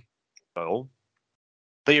 Oh.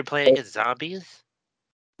 But you're playing against zombies?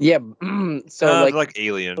 Yeah. So like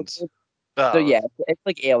aliens. So yeah, it's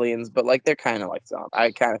like aliens, but like they're kind of like zombies.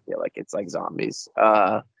 I kind of feel like it's like zombies.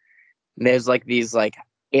 There's like these like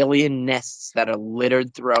alien nests that are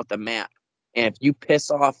littered throughout the map. And if you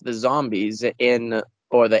piss off the zombies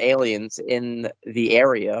or the aliens in the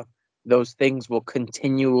area, those things will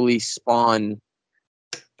continually spawn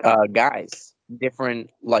guys, different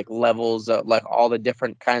like levels of like all the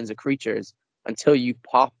different kinds of creatures until you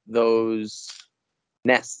pop those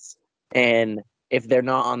nests. And if they're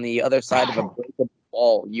not on the other side of a breakable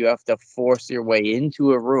wall, you have to force your way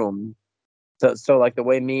into a room. So like the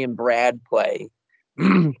way me and Brad play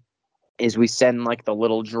is we send like the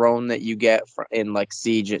little drone that you get in like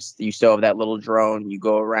Siege. You still have that little drone. You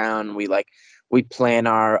go around. We plan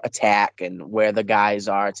our attack and where the guys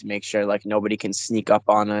are to make sure like nobody can sneak up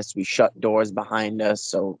on us. We shut doors behind us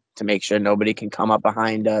so to make sure nobody can come up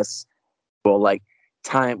behind us. We'll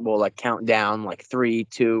count down like 3,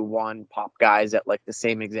 2, 1, pop guys at like the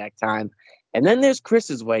same exact time. And then there's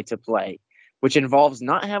Chris's way to play, which involves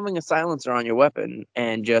not having a silencer on your weapon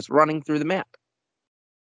and just running through the map.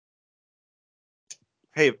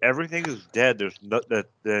 Hey, if everything is dead,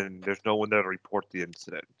 then there's no one there to report the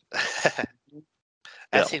incident.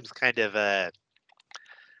 That seems kind of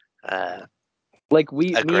like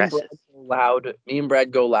aggressive. Me and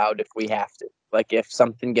Brad go loud if we have to. Like if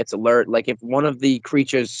something gets alert, like if one of the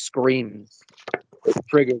creatures screams, it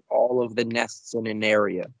triggers all of the nests in an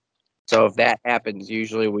area. So if that happens,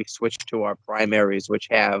 usually we switch to our primaries, which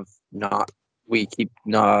have not. We keep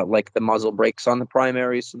like the muzzle brakes on the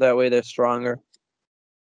primaries, so that way they're stronger.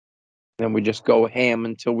 Then we just go ham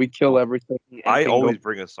until we kill everything. And I can always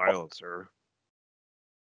bring a silencer.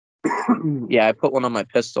 Yeah, I put one on my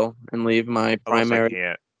pistol and leave my Unless I primary.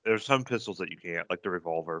 can't. There's some pistols that you can't, like the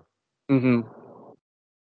revolver. Mm-hmm.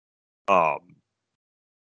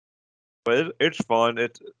 But it's fun.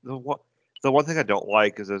 It's the one thing I don't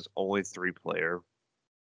like is it's only 3-player.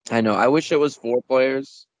 I know. I wish it was 4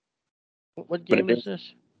 players, What but game is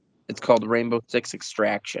this? it's called Rainbow Six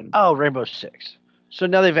Extraction. Oh, Rainbow Six. So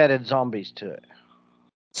now they've added zombies to it.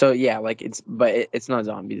 So yeah, like it's not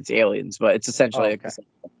zombies, it's aliens, but it's essentially Oh, like okay. the same.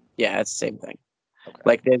 Yeah, it's the same thing. Okay.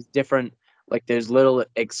 Like there's little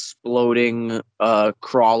exploding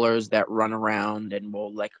crawlers that run around and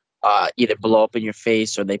will like either blow up in your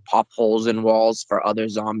face or they pop holes in walls for other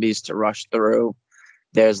zombies to rush through.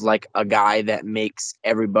 There's like a guy that makes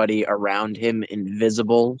everybody around him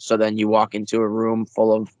invisible. So then you walk into a room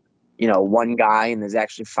full of, one guy and there's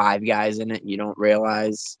actually 5 guys in it. And you don't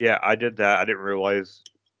realize. Yeah, I did that. I didn't realize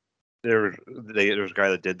there was a guy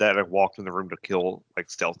that did that. And I walked in the room to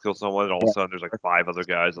stealth kill someone, and all of a sudden there's like 5 other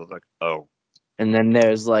guys. I was like, oh. And then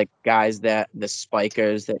there's like guys the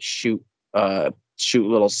spikers that shoot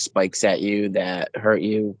little spikes at you that hurt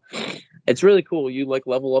you. It's really cool. You like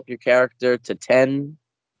level up your character to 10.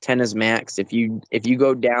 10 is max. If you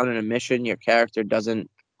go down in a mission, your character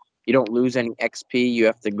you don't lose any XP. You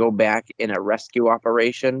have to go back in a rescue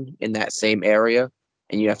operation in that same area,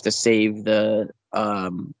 and you have to save the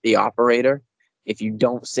operator. If you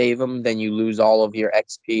don't save them, then you lose all of your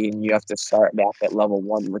XP, and you have to start back at level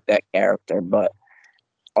 1 with that character. But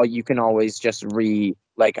you can always just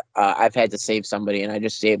I've had to save somebody, and I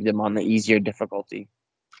just saved them on the easier difficulty.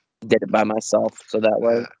 Did it by myself, so that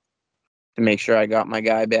way to make sure I got my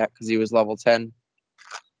guy back because he was level 10.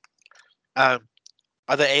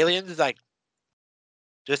 Are the aliens like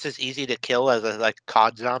just as easy to kill as like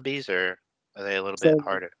COD zombies, or are they a little bit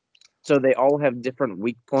harder? So they all have different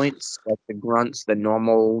weak points, like the grunts, the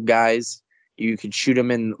normal guys. You could shoot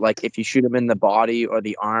them if you shoot them in the body or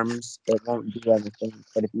the arms, it won't do anything.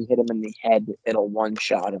 But if you hit them in the head, it'll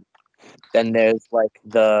one-shot them. Then there's like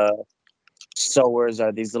the sowers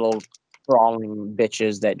are these little crawling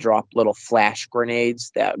bitches that drop little flash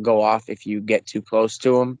grenades that go off if you get too close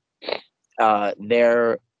to them.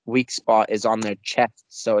 Their weak spot is on their chest,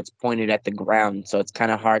 so it's pointed at the ground. So it's kind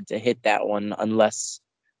of hard to hit that one unless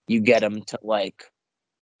you get them to like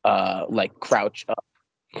crouch up.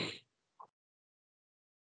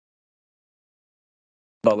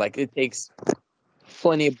 But like it takes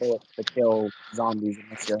plenty of bullets to kill zombies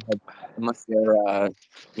unless you're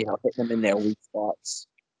hitting them in their weak spots.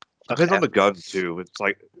 Depends on the gun too. It's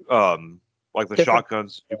like the Different.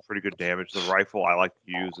 shotguns do pretty good damage. The rifle I like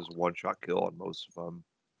to use is one-shot kill on most of them.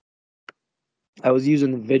 I was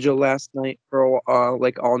using the Vigil last night for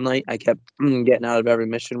all night. I kept getting out of every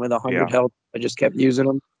mission with 100 health. I just kept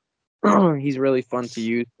using him. He's really fun to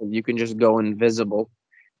use. You can just go invisible,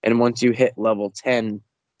 and once you hit level 10,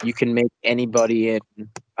 you can make anybody in,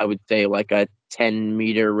 I would say, like a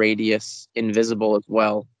 10-meter radius invisible as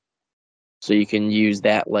well. So you can use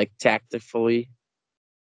that like tactically.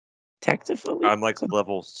 I'm like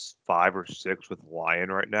level 5 or 6 with Lion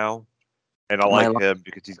right now, and I like him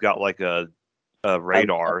because he's got like a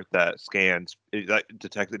radar that scans, that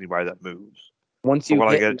detects anybody that moves. Once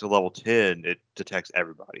I get to level 10, it detects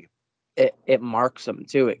everybody. It marks them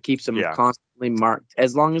too. It keeps them constantly marked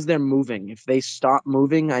as long as they're moving. If they stop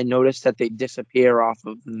moving, I notice that they disappear off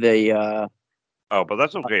of the. Oh, but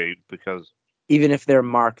that's okay because even if they're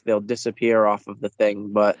marked, they'll disappear off of the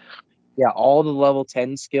thing. But yeah, all the level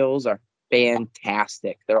 10 skills are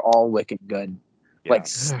fantastic. They're all wicked good. Yeah. Like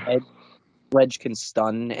Sledge can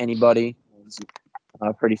stun anybody. It's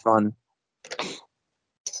pretty fun.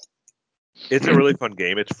 It's a really fun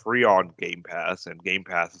game. It's free on Game Pass, and Game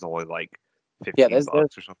Pass is only like $15 or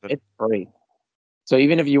something. It's free. So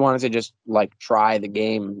even if you wanted to just like try the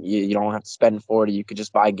game, you don't have to spend $40. You could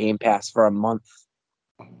just buy Game Pass for a month.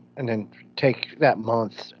 And then take that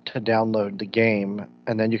month to download the game,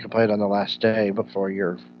 and then you can play it on the last day before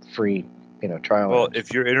your free, trial. Well, ends.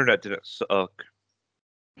 if your internet didn't suck.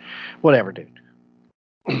 Whatever, dude.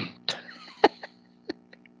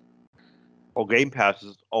 Well, Game Pass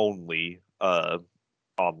is only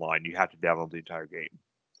online. You have to download the entire game.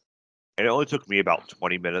 And it only took me about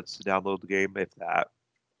 20 minutes to download the game, if that.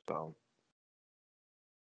 So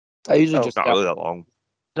I usually just not really that long.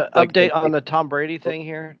 The update on the Tom Brady thing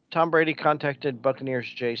here. Tom Brady contacted Buccaneers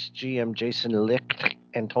GM Jason Licht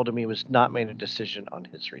and told him he was not made a decision on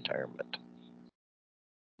his retirement.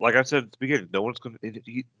 like I said at the beginning, no one's going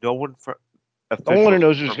to. No one for. The only one who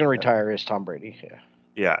knows who's officials going to confirmed retire is Tom Brady. Yeah, that.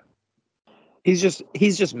 Yeah,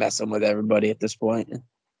 He's just messing with everybody at this point.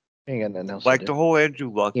 he ain't got nothing else like to the do. whole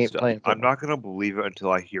Andrew Luck He ain't stuff. playing I'm football. not going to believe it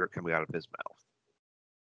until I hear it coming out of his mouth.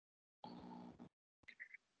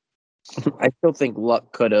 I still think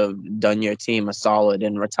Luck could have done your team a solid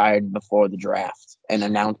and retired before the draft and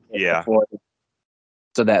announced it Yeah. before,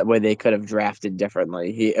 so that way they could have drafted differently.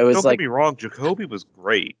 It Don't was get like me wrong, Jacoby was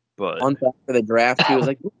great, but a month after the draft, he was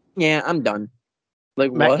like, "Yeah, I'm done."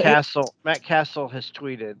 Like Matt what? Castle has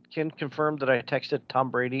tweeted, "Can confirm that I texted Tom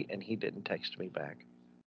Brady and he didn't text me back."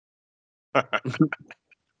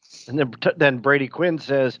 And then Brady Quinn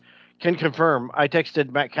says, "Can confirm I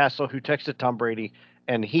texted Matt Castle, who texted Tom Brady,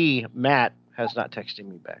 and Matt, has not texted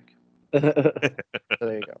me back." So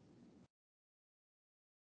there you go.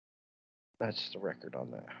 That's the record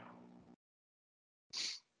on that.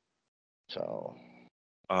 So,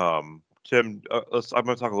 Tim, I'm going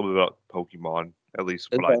to talk a little bit about Pokemon, at least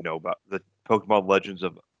what I Okay. know about the Pokemon Legends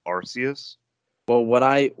of Arceus. Well, what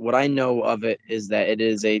I know of it is that it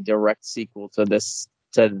is a direct sequel to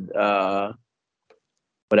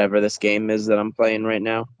whatever this game is that I'm playing right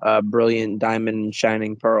now. Brilliant Diamond and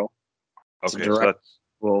Shining Pearl. It's a Okay, so direct that's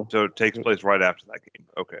sequel. so it takes place right after that game.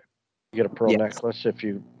 Okay. you get a pearl Yes. necklace if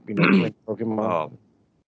you play Pokemon.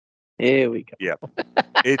 Here we go. Yeah,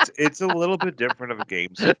 it's a little bit different of a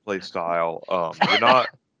gameplay style. You're not.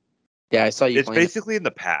 Yeah, I saw you It's playing it. basically in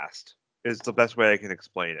the past. Is the best way I can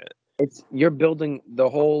explain it. You're building the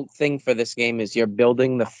whole thing for this game is you're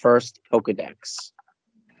building the first Pokedex.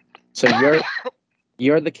 So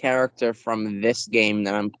you're the character from this game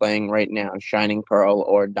that I'm playing right now, Shining Pearl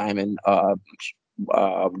or Diamond,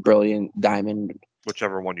 Brilliant Diamond,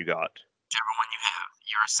 Whichever one you got. whichever one you have.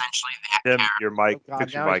 You're essentially that Tim, character. your mic. Oh God,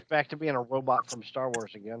 Fix your now mic. he's back to being a robot from Star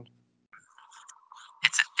Wars again.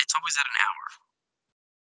 It's always at an hour.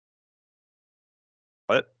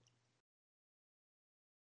 What?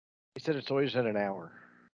 He said it's always at an hour.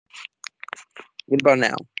 What about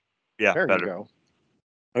now? Yeah, There better. you go.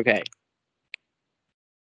 Okay.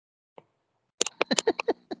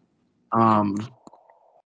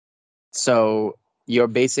 So you're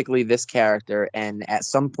basically this character, and at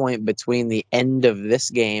some point between the end of this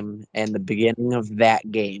game and the beginning of that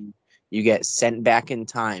game, you get sent back in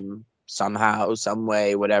time somehow, some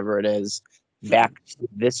way, whatever it is, back to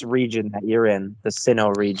this region that you're in, the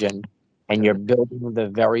Sinnoh region, and you're building the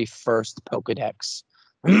very first Pokedex.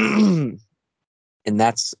 And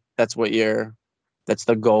that's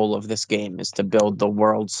the goal of this game, is to build the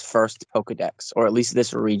world's first Pokedex, or at least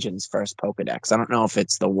this region's first Pokedex. I don't know if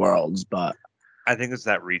it's the world's, but I think it's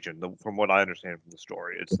that region. From what I understand from the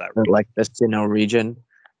story, it's that region. like the Sinnoh region.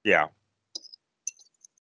 Yeah.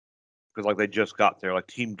 Because like they just got there, like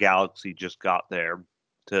Team Galaxy just got there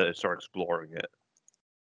to start exploring it.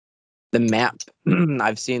 The map,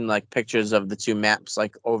 I've seen like pictures of the two maps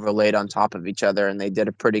like overlaid on top of each other, and they did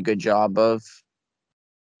a pretty good job of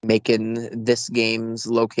making this game's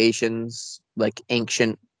locations like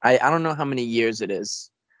ancient. I don't know how many years it is,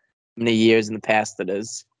 how many years in the past it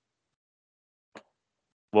is.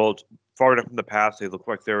 Well, it's far enough in the past, they look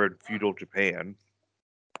like they're in feudal Japan.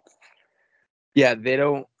 Yeah, they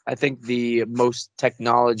don't. I think the most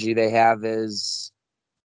technology they have is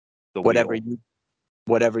The whatever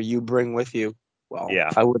wheel. you bring with you. Well, Yeah.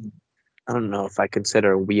 I don't know if I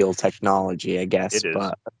consider wheel technology, I guess, It is.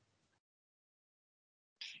 but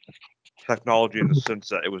Technology in the sense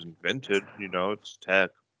that it was invented, it's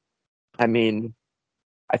tech. I mean,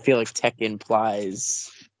 I feel like tech implies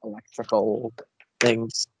electrical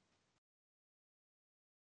things.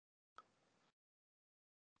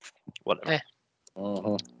 Whatever.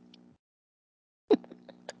 Uh-huh.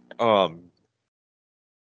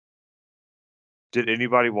 Did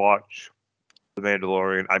anybody watch The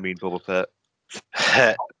Mandalorian? I mean Boba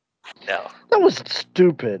Fett. No. That was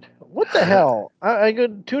stupid. What the hell? I go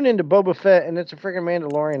tune into Boba Fett and it's a freaking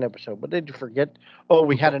Mandalorian episode. But did you forget? Oh,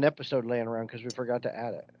 we had an episode laying around because we forgot to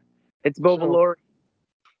add it. It's Boba Lore.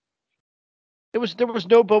 There was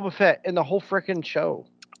no Boba Fett in the whole freaking show.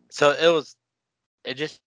 So it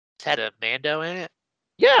just had a Mando in it,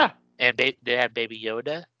 Yeah. and they had Baby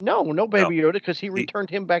Yoda No Baby Yoda because he returned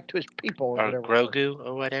him back to his people or or whatever. Grogu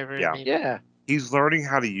or whatever. Yeah. His name. Yeah. He's learning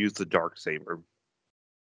how to use the Darksaber.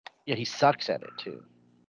 Yeah, he sucks at it too.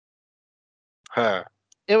 Huh.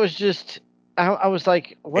 It was just I was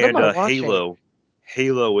like, what And am I watching?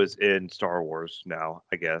 Halo is in Star Wars now,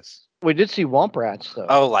 I guess. We did see Womp Rats though.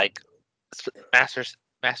 Oh, like Master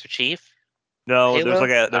Chief. No, Halo?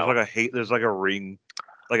 there's like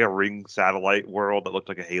a ring satellite world that looked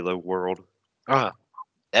like a Halo world. Oh,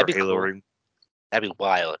 that'd Or be Halo cool. ring. That'd be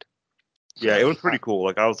wild. Yeah, it was pretty cool.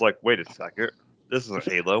 Like I was like, wait a second, this isn't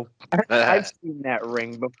Halo. I've seen that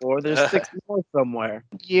ring before. There's 6 more somewhere.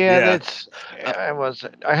 Yeah, Yeah. that's. I was.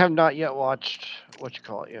 I have not yet watched what you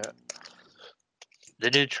call it yet. The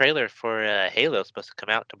new trailer for Halo is supposed to come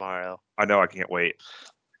out tomorrow. I know, I can't wait.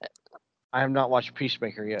 I have not watched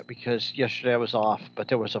Peacemaker yet because yesterday I was off, but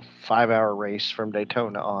there was a 5-hour race from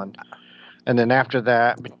Daytona on. And then after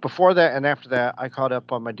that, before that and after that, I caught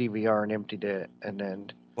up on my DVR and emptied it. And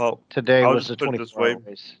then Well, today I'll was the just put it this 24-hour way.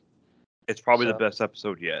 race. It's probably the So- best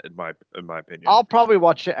episode yet, in my opinion. I'll probably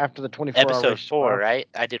watch it after the 24-hour Episode race. 4, tomorrow. right?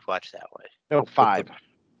 I did watch that one. No, 5. Is it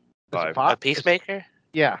 5. 5? A Peacemaker?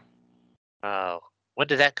 Yeah, Oh, when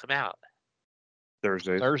did that come out?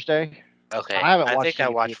 Thursdays. Thursday. Okay, I haven't I watched think I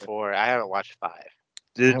any watched either. 4. I haven't watched 5.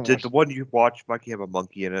 Did watched the one you watched, Mikey, have a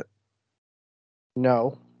monkey in it?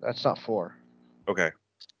 No, that's not 4. Okay.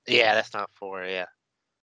 Yeah, that's not 4. Yeah,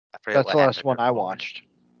 I forget That's what the last happened one in I 4. watched.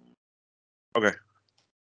 Okay.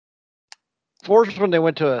 4 is when they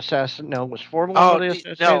went to assassinate. No, was 4 the one Oh where they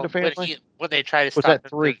assassinated no! the family? When they try to Was stop that him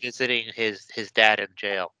 3? from visiting his dad in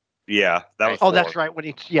jail, Yeah, that was Right. Oh, 4. that's right. When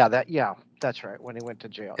he, that's right. When he went to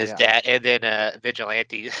jail. his Yeah. dad, and then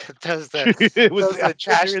Vigilante does the It was does the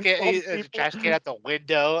trash after can, insult the people. trash can at the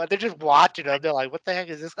window, and they're just watching him. They're like, "What the heck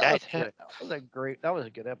is this guy doing?" That was a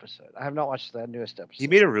good episode. I have not watched that newest episode. He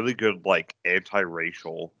made a really good, like,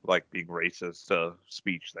 anti-racial, like, being racist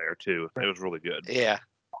speech there, too. It was really good. Yeah,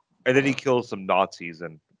 And then he kills some Nazis,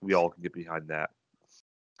 and we all can get behind that.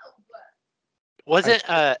 wasn't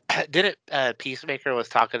didn't Peacemaker was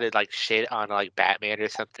talking to like shit on like Batman or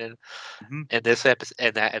something Mhm. in this episode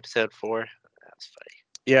in that episode 4? That's funny.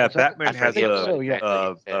 Yeah, Was that- Batman I has forget what so, yeah.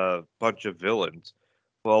 exactly he said. a bunch of villains.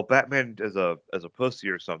 Well, Batman is a pussy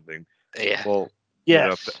or something. Yeah. Well,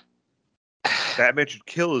 Yes. Batman should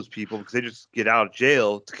kill his people because they just get out of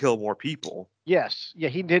jail to kill more people. Yes. Yeah,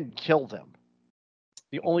 he didn't kill them.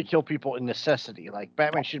 He only killed people in necessity. Like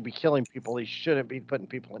Batman should be killing people. He shouldn't be putting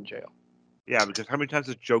people in jail. Yeah, because how many times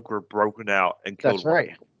has Joker broken out and killed That's more right.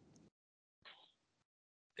 people?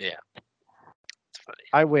 Yeah. It's funny.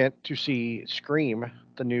 I went to see Scream,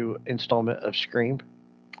 the new installment of Scream,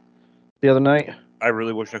 the other night. I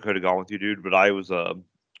really wish I could have gone with you, dude, but I was dying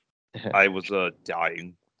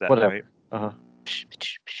that Whatever. night. Uh-huh.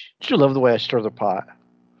 Did you love the way I stir the pot?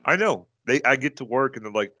 I know. I get to work and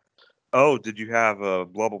they're like, "Oh, did you have a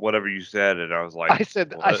blah blah whatever you said?" And I was like, I said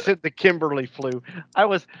the Kimberly flu.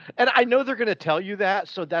 And I know they're going to tell you that,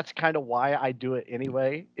 so that's kind of why I do it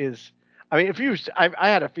anyway. I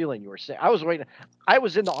had a feeling you were sick. I was waiting. I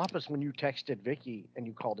was in the office when you texted Vicky and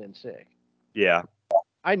you called in sick. "Yeah,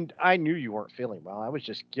 I knew you weren't feeling well.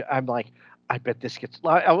 I'm like, I bet this gets.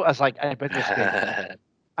 I was like, I bet this gets.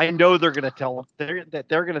 I know they're going to tell him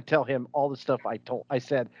they're going to tell him all the stuff I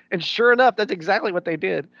said, and sure enough, that's exactly what they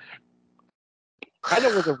did. I know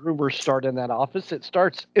where the rumors start in that office. It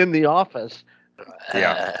starts in the office.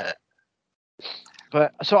 Yeah.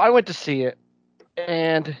 But so I went to see it,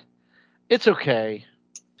 and it's okay.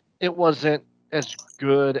 It wasn't as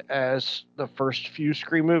good as the first few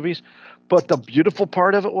Scream movies, but the beautiful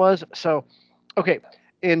part of it was okay.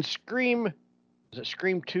 In Scream, is it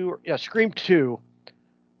Scream 2? Yeah, Scream 2.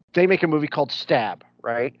 They make a movie called Stab,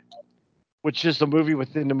 right? Which is the movie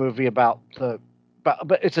within the movie but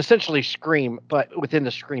it's essentially Scream, but within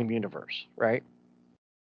the Scream universe, right?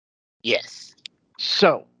 Yes.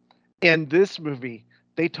 So, in this movie,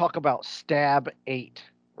 they talk about Stab 8,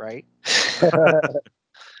 right?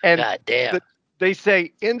 And God damn. they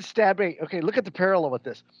say in Stab 8. Okay, look at the parallel with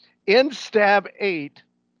this. In Stab 8,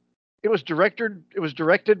 it was directed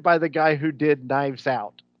by the guy who did Knives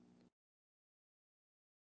Out.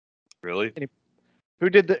 really, Who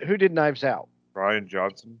did Knives Out? Brian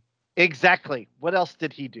Johnson, Exactly. What else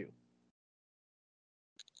did he do?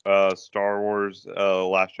 Star Wars,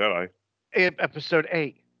 Last Jedi." In episode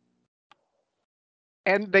 8.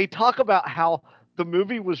 And they talk about how the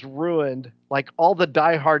movie was ruined. Like all the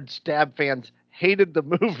diehard Stab fans hated the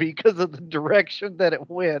movie because of the direction that it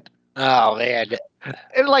went. Oh man.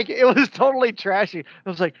 And like it was totally trashy. I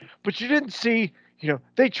was like, but you didn't see,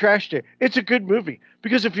 they trashed it. It's a good movie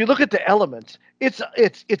because if you look at the elements, it's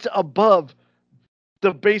above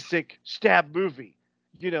the basic Stab movie.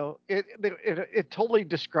 It totally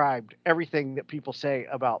described everything that people say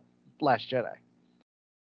about Last Jedi.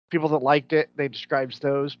 People that liked it, they describes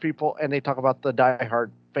those people, and they talk about the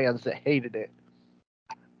diehard fans that hated it.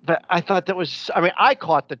 But I thought that was, I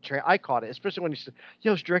caught it, especially when he said, "Yeah,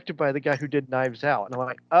 it was directed by the guy who did Knives Out," and I'm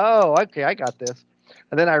like, "Oh, okay, I got this."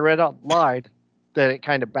 And then I read online that it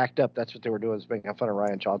kind of backed up. That's what they were doing, is making fun of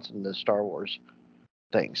Ryan Johnson and the Star Wars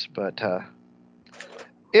things. But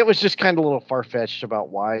it was just kind of a little far fetched about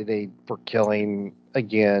why they were killing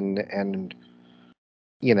again, and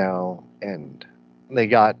and they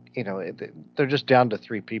got they're just down to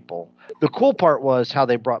 3 people. The cool part was how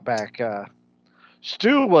they brought back.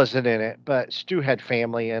 Stu wasn't in it, but Stu had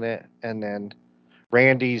family in it, and then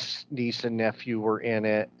Randy's niece and nephew were in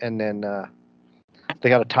it, and then they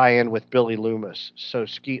got a tie-in with Billy Loomis, so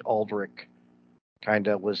Skeet Ulrich kind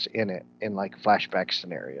of was in it in like flashback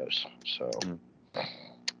scenarios. So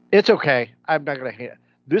it's okay. I'm not gonna hate it.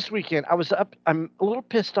 This weekend I was up. I'm a little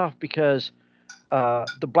pissed off because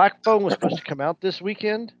the Black Phone was supposed to come out this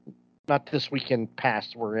weekend, not this weekend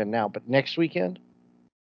past we're in now, but next weekend.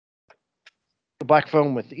 The Black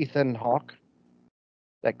Phone with Ethan Hawke,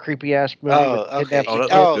 that creepy ass movie. Oh, with okay. Oh, that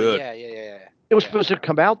looks Oh, good. yeah. It was supposed to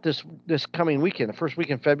come out this coming weekend, the first week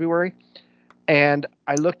in February, and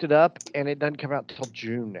I looked it up, and it doesn't come out until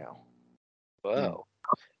June now. Whoa.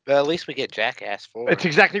 But at least we get Jackass 4. It's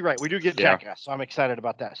exactly right. We do get Yeah. Jackass, so I'm excited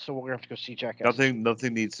about that. So we're gonna have to go see Jackass.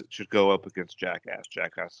 Nothing should go up against Jackass.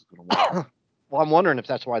 Jackass is going to win. Well, I'm wondering if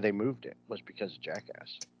that's why they moved it, was because of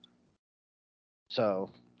Jackass. So,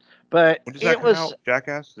 but When does that come out?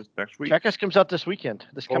 Jackass this next week. Jackass comes out this weekend,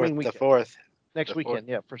 this coming weekend, The 4th. next the weekend.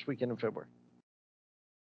 Yeah, first weekend in February.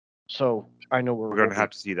 So I know We're going to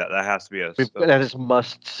have to see that. That has to be a. that is a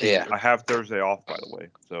must see. Yeah. I have Thursday off, by the way,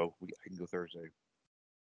 so I can go Thursday.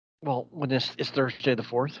 Well, when is Thursday the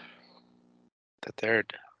 4th? The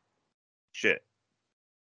 3rd. Shit.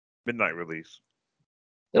 Midnight release.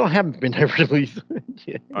 They don't have midnight release.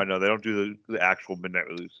 Yeah. I know they don't do the actual midnight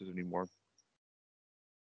releases anymore.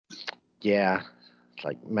 Yeah, it's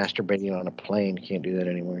like masturbating on a plane. You can't do that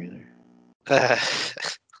anymore either.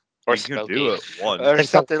 Or You can smoking. do it once. Or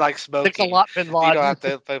something like smoking. Thanks a lot, Bin You Laden. don't have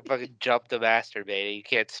to fucking jump to masturbating. You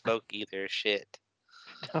can't smoke either. Shit.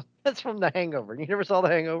 That's from The Hangover. You never saw The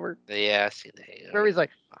Hangover? Yeah, I see the Hangover. Where he's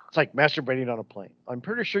like, it's like masturbating on a plane. I'm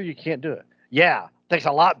pretty sure you can't do it. Yeah, thanks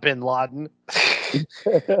a lot, Bin Laden.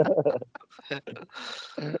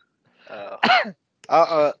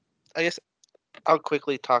 I guess I'll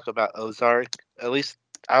quickly talk about Ozark. At least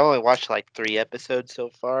I only watched like 3 episodes so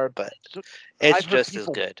far, but So, it's I've heard just as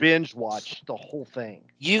people good. binge watch the whole thing.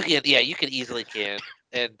 You can easily can,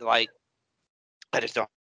 and like I just don't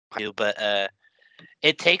do, but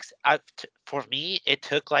it takes for me it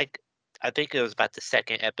took like I think it was about the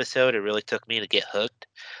 2nd episode. It really took me to get hooked.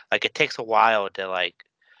 Like it takes a while to like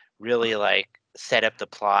really like set up the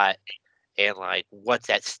plot and like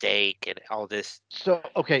what's at stake and all this. So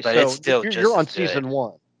okay, But so it's still you're on just as good. season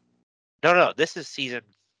 1. No, this is season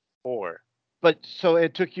 4. But so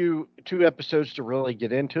it took you 2 episodes to really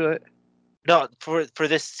get into it? No, for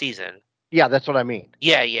this season. Yeah, that's what I mean.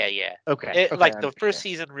 Yeah. Okay. Like I the first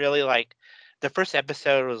season, really like the first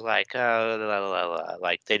episode was like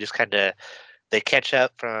like they just kind of they catch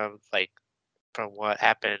up from what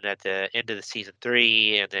happened at the end of the season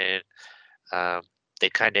 3, and then they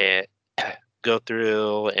kind of go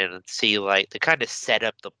through and see like they kind of set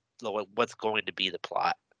up the what's going to be the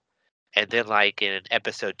plot, and then like in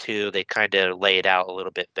episode 2 they kind of lay it out a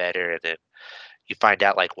little bit better, and then you find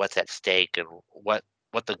out like what's at stake and what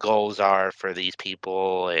the goals are for these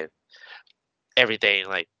people and everything.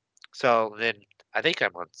 Like, so then I think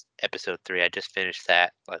I'm on episode 3. I just finished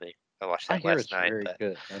that. I think I watched I that hear last it's night. very But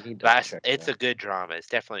good. I need to check it's that. a good drama. It's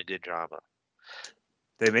definitely a good drama.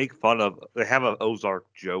 They make fun of. They have an Ozark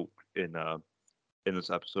joke in this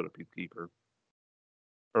episode of Peacekeeper.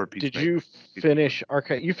 Or Did Peacemaker. you finish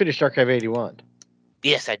Archive? You finished Archive 81.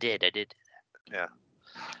 Yes, I did. Yeah.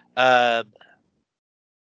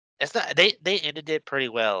 It's not. They ended it pretty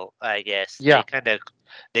well, I guess. Yeah.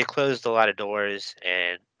 They closed a lot of doors,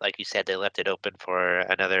 and like you said, they left it open for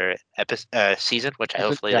another season, which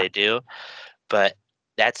hopefully they do. But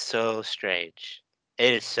that's so strange.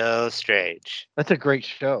 It is so strange. That's a great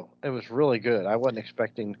show. It was really good. I wasn't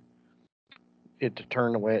expecting it to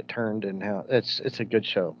turn the way it turned, and how it's a good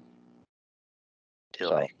show.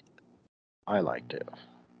 I liked it.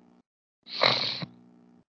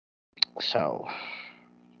 So,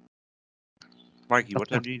 Mikey, what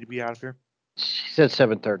time do you need to be out of here? She said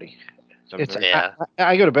 7:30. It's Yeah.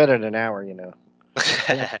 I go to bed at an hour,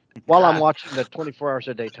 while I'm watching the 24 Hours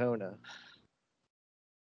of Daytona.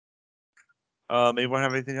 Anyone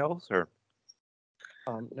have anything else, or?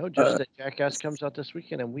 No, just that Jackass comes out this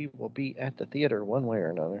weekend, and we will be at the theater one way or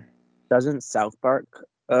another. Doesn't South Park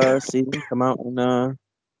season come out in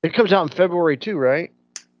It comes out in February too, right?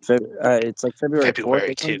 it's like February 4th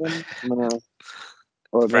February or 2. something.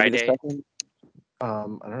 Or maybe the Friday. 2nd. I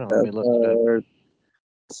don't know. Let me look it up.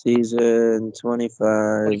 Season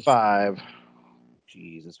 25. 25.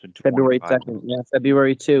 Jeez, it's been February 25 2nd. Yeah,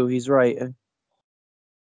 February 2. He's right.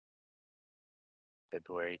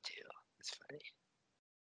 February 2. It's funny.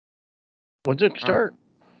 When did it start?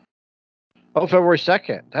 Oh, February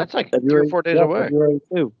 2nd. That's like 3 or 4 days away. February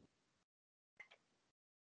 2.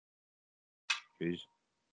 Jeez.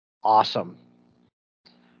 Awesome.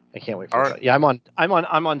 I can't wait for All that. right. Yeah,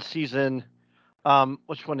 I'm on season.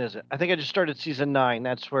 Which one is it? I think I just started season 9.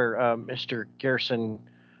 That's where Mr. Garrison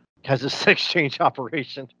has a sex change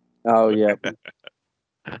operation. Oh yeah.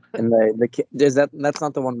 And the kid is that's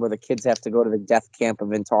not the one where the kids have to go to the death camp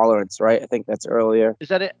of intolerance, right? I think that's earlier. Is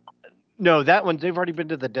that it? No, that one they've already been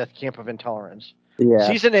to the death camp of intolerance. Yeah.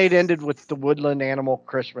 Season 8 ended with the Woodland Animal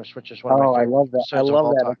Christmas, which is one of my Oh, I favorite love that. I episodes of love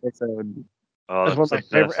all that time. episode. Oh, That's one of my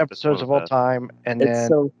favorite episodes of all time. And It's then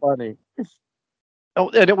so funny.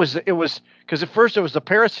 and it was because at first it was the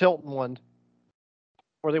Paris Hilton one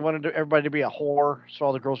where they wanted everybody to be a whore, so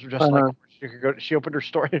all the girls were just like she could go. She opened her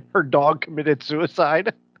store, and her dog committed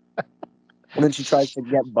suicide. And then she tries to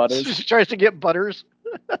get Butters. She tries to get Butters,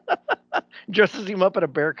 dresses him up in a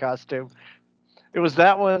bear costume. It was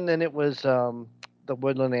that one, and it was the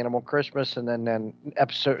Woodland Animal Christmas, and then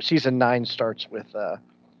season 9 starts with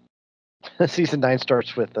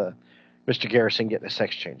Mr. Garrison getting a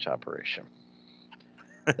sex change operation.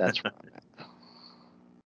 That's where I'm at.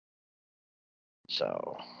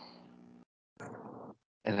 So,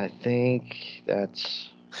 and I think that's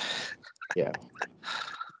yeah.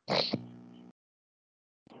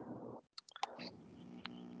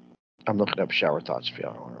 I'm looking up shower thoughts for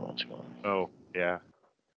y'all. I don't know what's going on. Oh, yeah.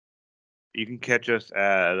 You can catch us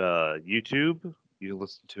at YouTube. You can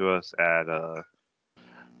listen to us at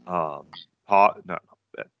iTunes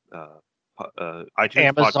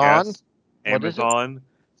Amazon. Podcasts, What is it? Amazon,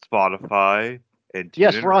 Spotify, and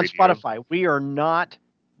Yes, TuneIn we're on Radio. Spotify. We are not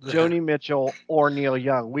Joni Mitchell or Neil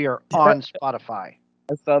Young. We are on Spotify.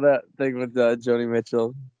 I saw that thing with Joni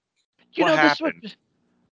Mitchell. You What know happened? this one.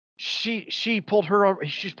 She's pulled her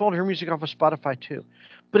music off of Spotify too.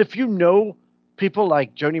 But if you know people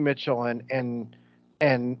like Joni Mitchell and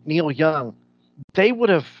Neil Young, they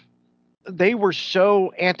were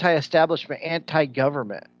so anti-establishment,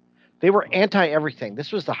 anti-government. They were anti-everything.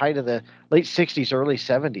 This was the height of the late 60s, early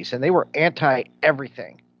 70s, and they were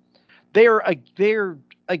anti-everything. They're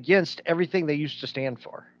against everything they used to stand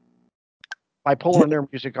for by pulling their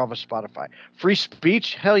music off of Spotify. Free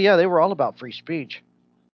speech? Hell yeah, they were all about free speech.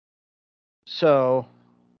 So,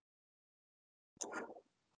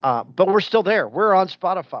 but we're still there. We're on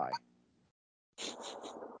Spotify.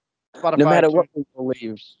 No matter what we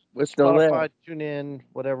believe, we're still Spotify, there. TuneIn,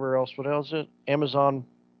 whatever else. What else is it? Amazon,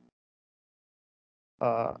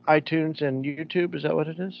 iTunes, and YouTube. Is that what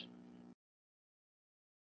it is?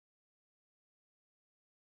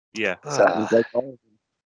 Yeah. Sounds like all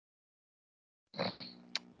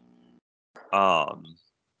of them.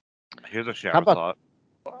 Here's a shower How about- thought.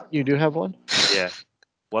 You do have one? Yeah.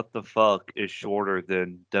 What the fuck is shorter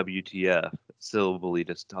than WTF? Syllably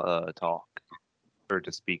to talk or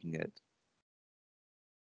to speaking it.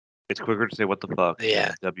 It's quicker to say what the fuck.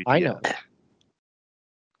 Yeah. than WTF. I know.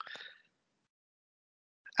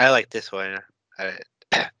 I like this one.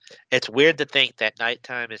 It's weird to think that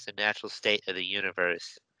nighttime is the natural state of the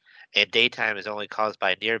universe, and daytime is only caused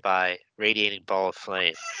by a nearby radiating ball of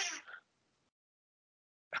flame.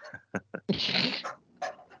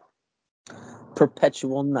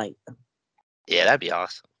 Perpetual night. Yeah, that'd be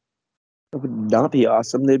awesome. It would not be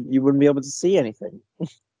awesome. You wouldn't be able to see anything.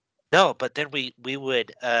 No, but then we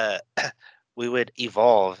would we would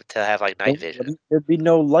evolve to have like night vision. There'd be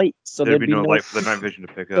no light, so There'd be no light for the night vision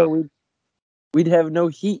to pick up. So we'd have no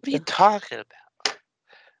heat. What are you talking about?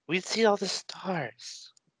 We'd see all the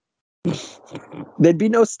stars. There'd be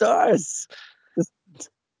no stars.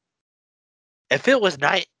 If it was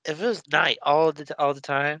night all the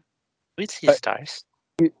time, we'd see stars.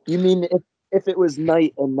 You mean if it was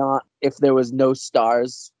night and not if there was no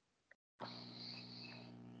stars?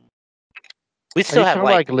 We still have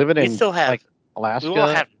light. Like living in like Alaska. We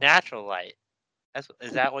won't have natural light.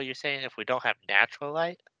 Is that what you're saying? If we don't have natural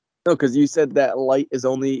light? No, because you said that light is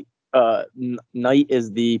only night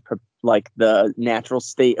is the natural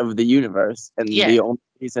state of the universe, and the only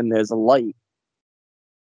reason there's a light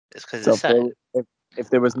is because the sun. If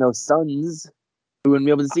there was no suns, we wouldn't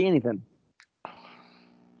be able to see anything.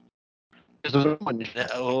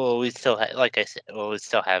 We still have, like I said, we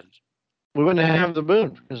still have. We wouldn't have the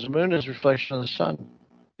moon because the moon is a reflection of the sun.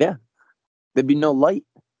 Yeah, there'd be no light.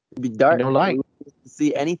 It'd be dark. No light. We wouldn't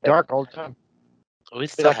see anything. Dark all the time. We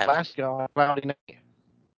still have Alaska on a cloudy night.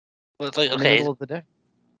 Well, it's like, in the middle of the day.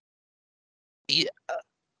 Yeah,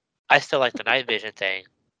 I still like the night vision thing.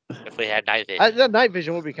 If we had night vision, That night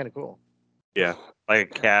vision would be kind of cool. Yeah,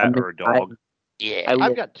 like a cat or a dog. Yeah,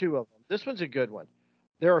 I've got 2 of them. This one's a good one.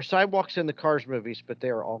 There are sidewalks in the Cars movies, but they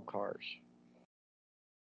are all cars.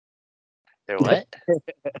 They're what?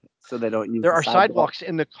 So they don't use There the are sidewalk. sidewalks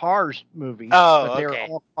in the Cars movies, Oh, but they are okay.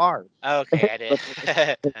 all cars. Okay, I did.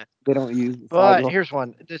 They don't use the But sidewalk. here's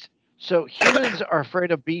one. So humans are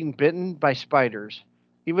afraid of being bitten by spiders,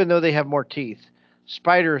 even though they have more teeth.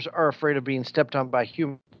 Spiders are afraid of being stepped on by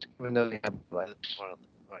humans, even though they have legs.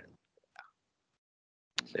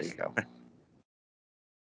 There you go.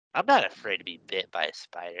 I'm not afraid to be bit by a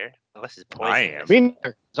spider unless it's I poisonous. am. Me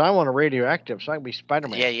neither, 'cause I want a radioactive, so I can be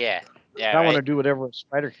Spider-Man. Yeah. I want to Right. do whatever a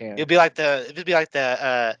spider can. It'd be like the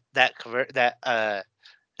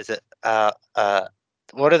is it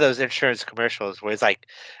what are those insurance commercials where it's like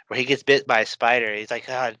where he gets bit by a spider? He's like,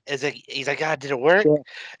 God, God, did it work? Yeah.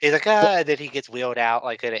 He's like, and then he gets wheeled out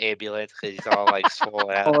like in an ambulance because he's all like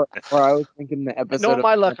swollen out. Or I was thinking the episode No, of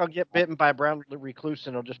my luck, I'll get bitten by a brown recluse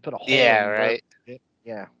and I'll just put a hole Yeah, in right.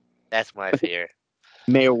 Yeah. That's my fear.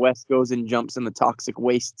 Mayor West goes and jumps in the toxic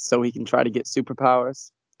waste so he can try to get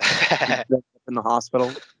superpowers. He's up in the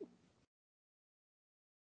hospital.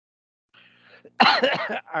 All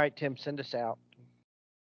right, Tim, send us out.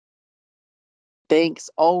 Thanks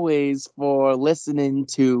always for listening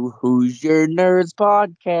to Who's Your Nerds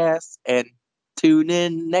podcast. And tune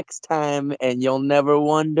in next time and you'll never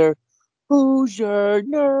wonder who's your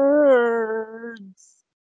nerds.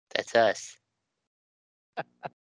 That's us.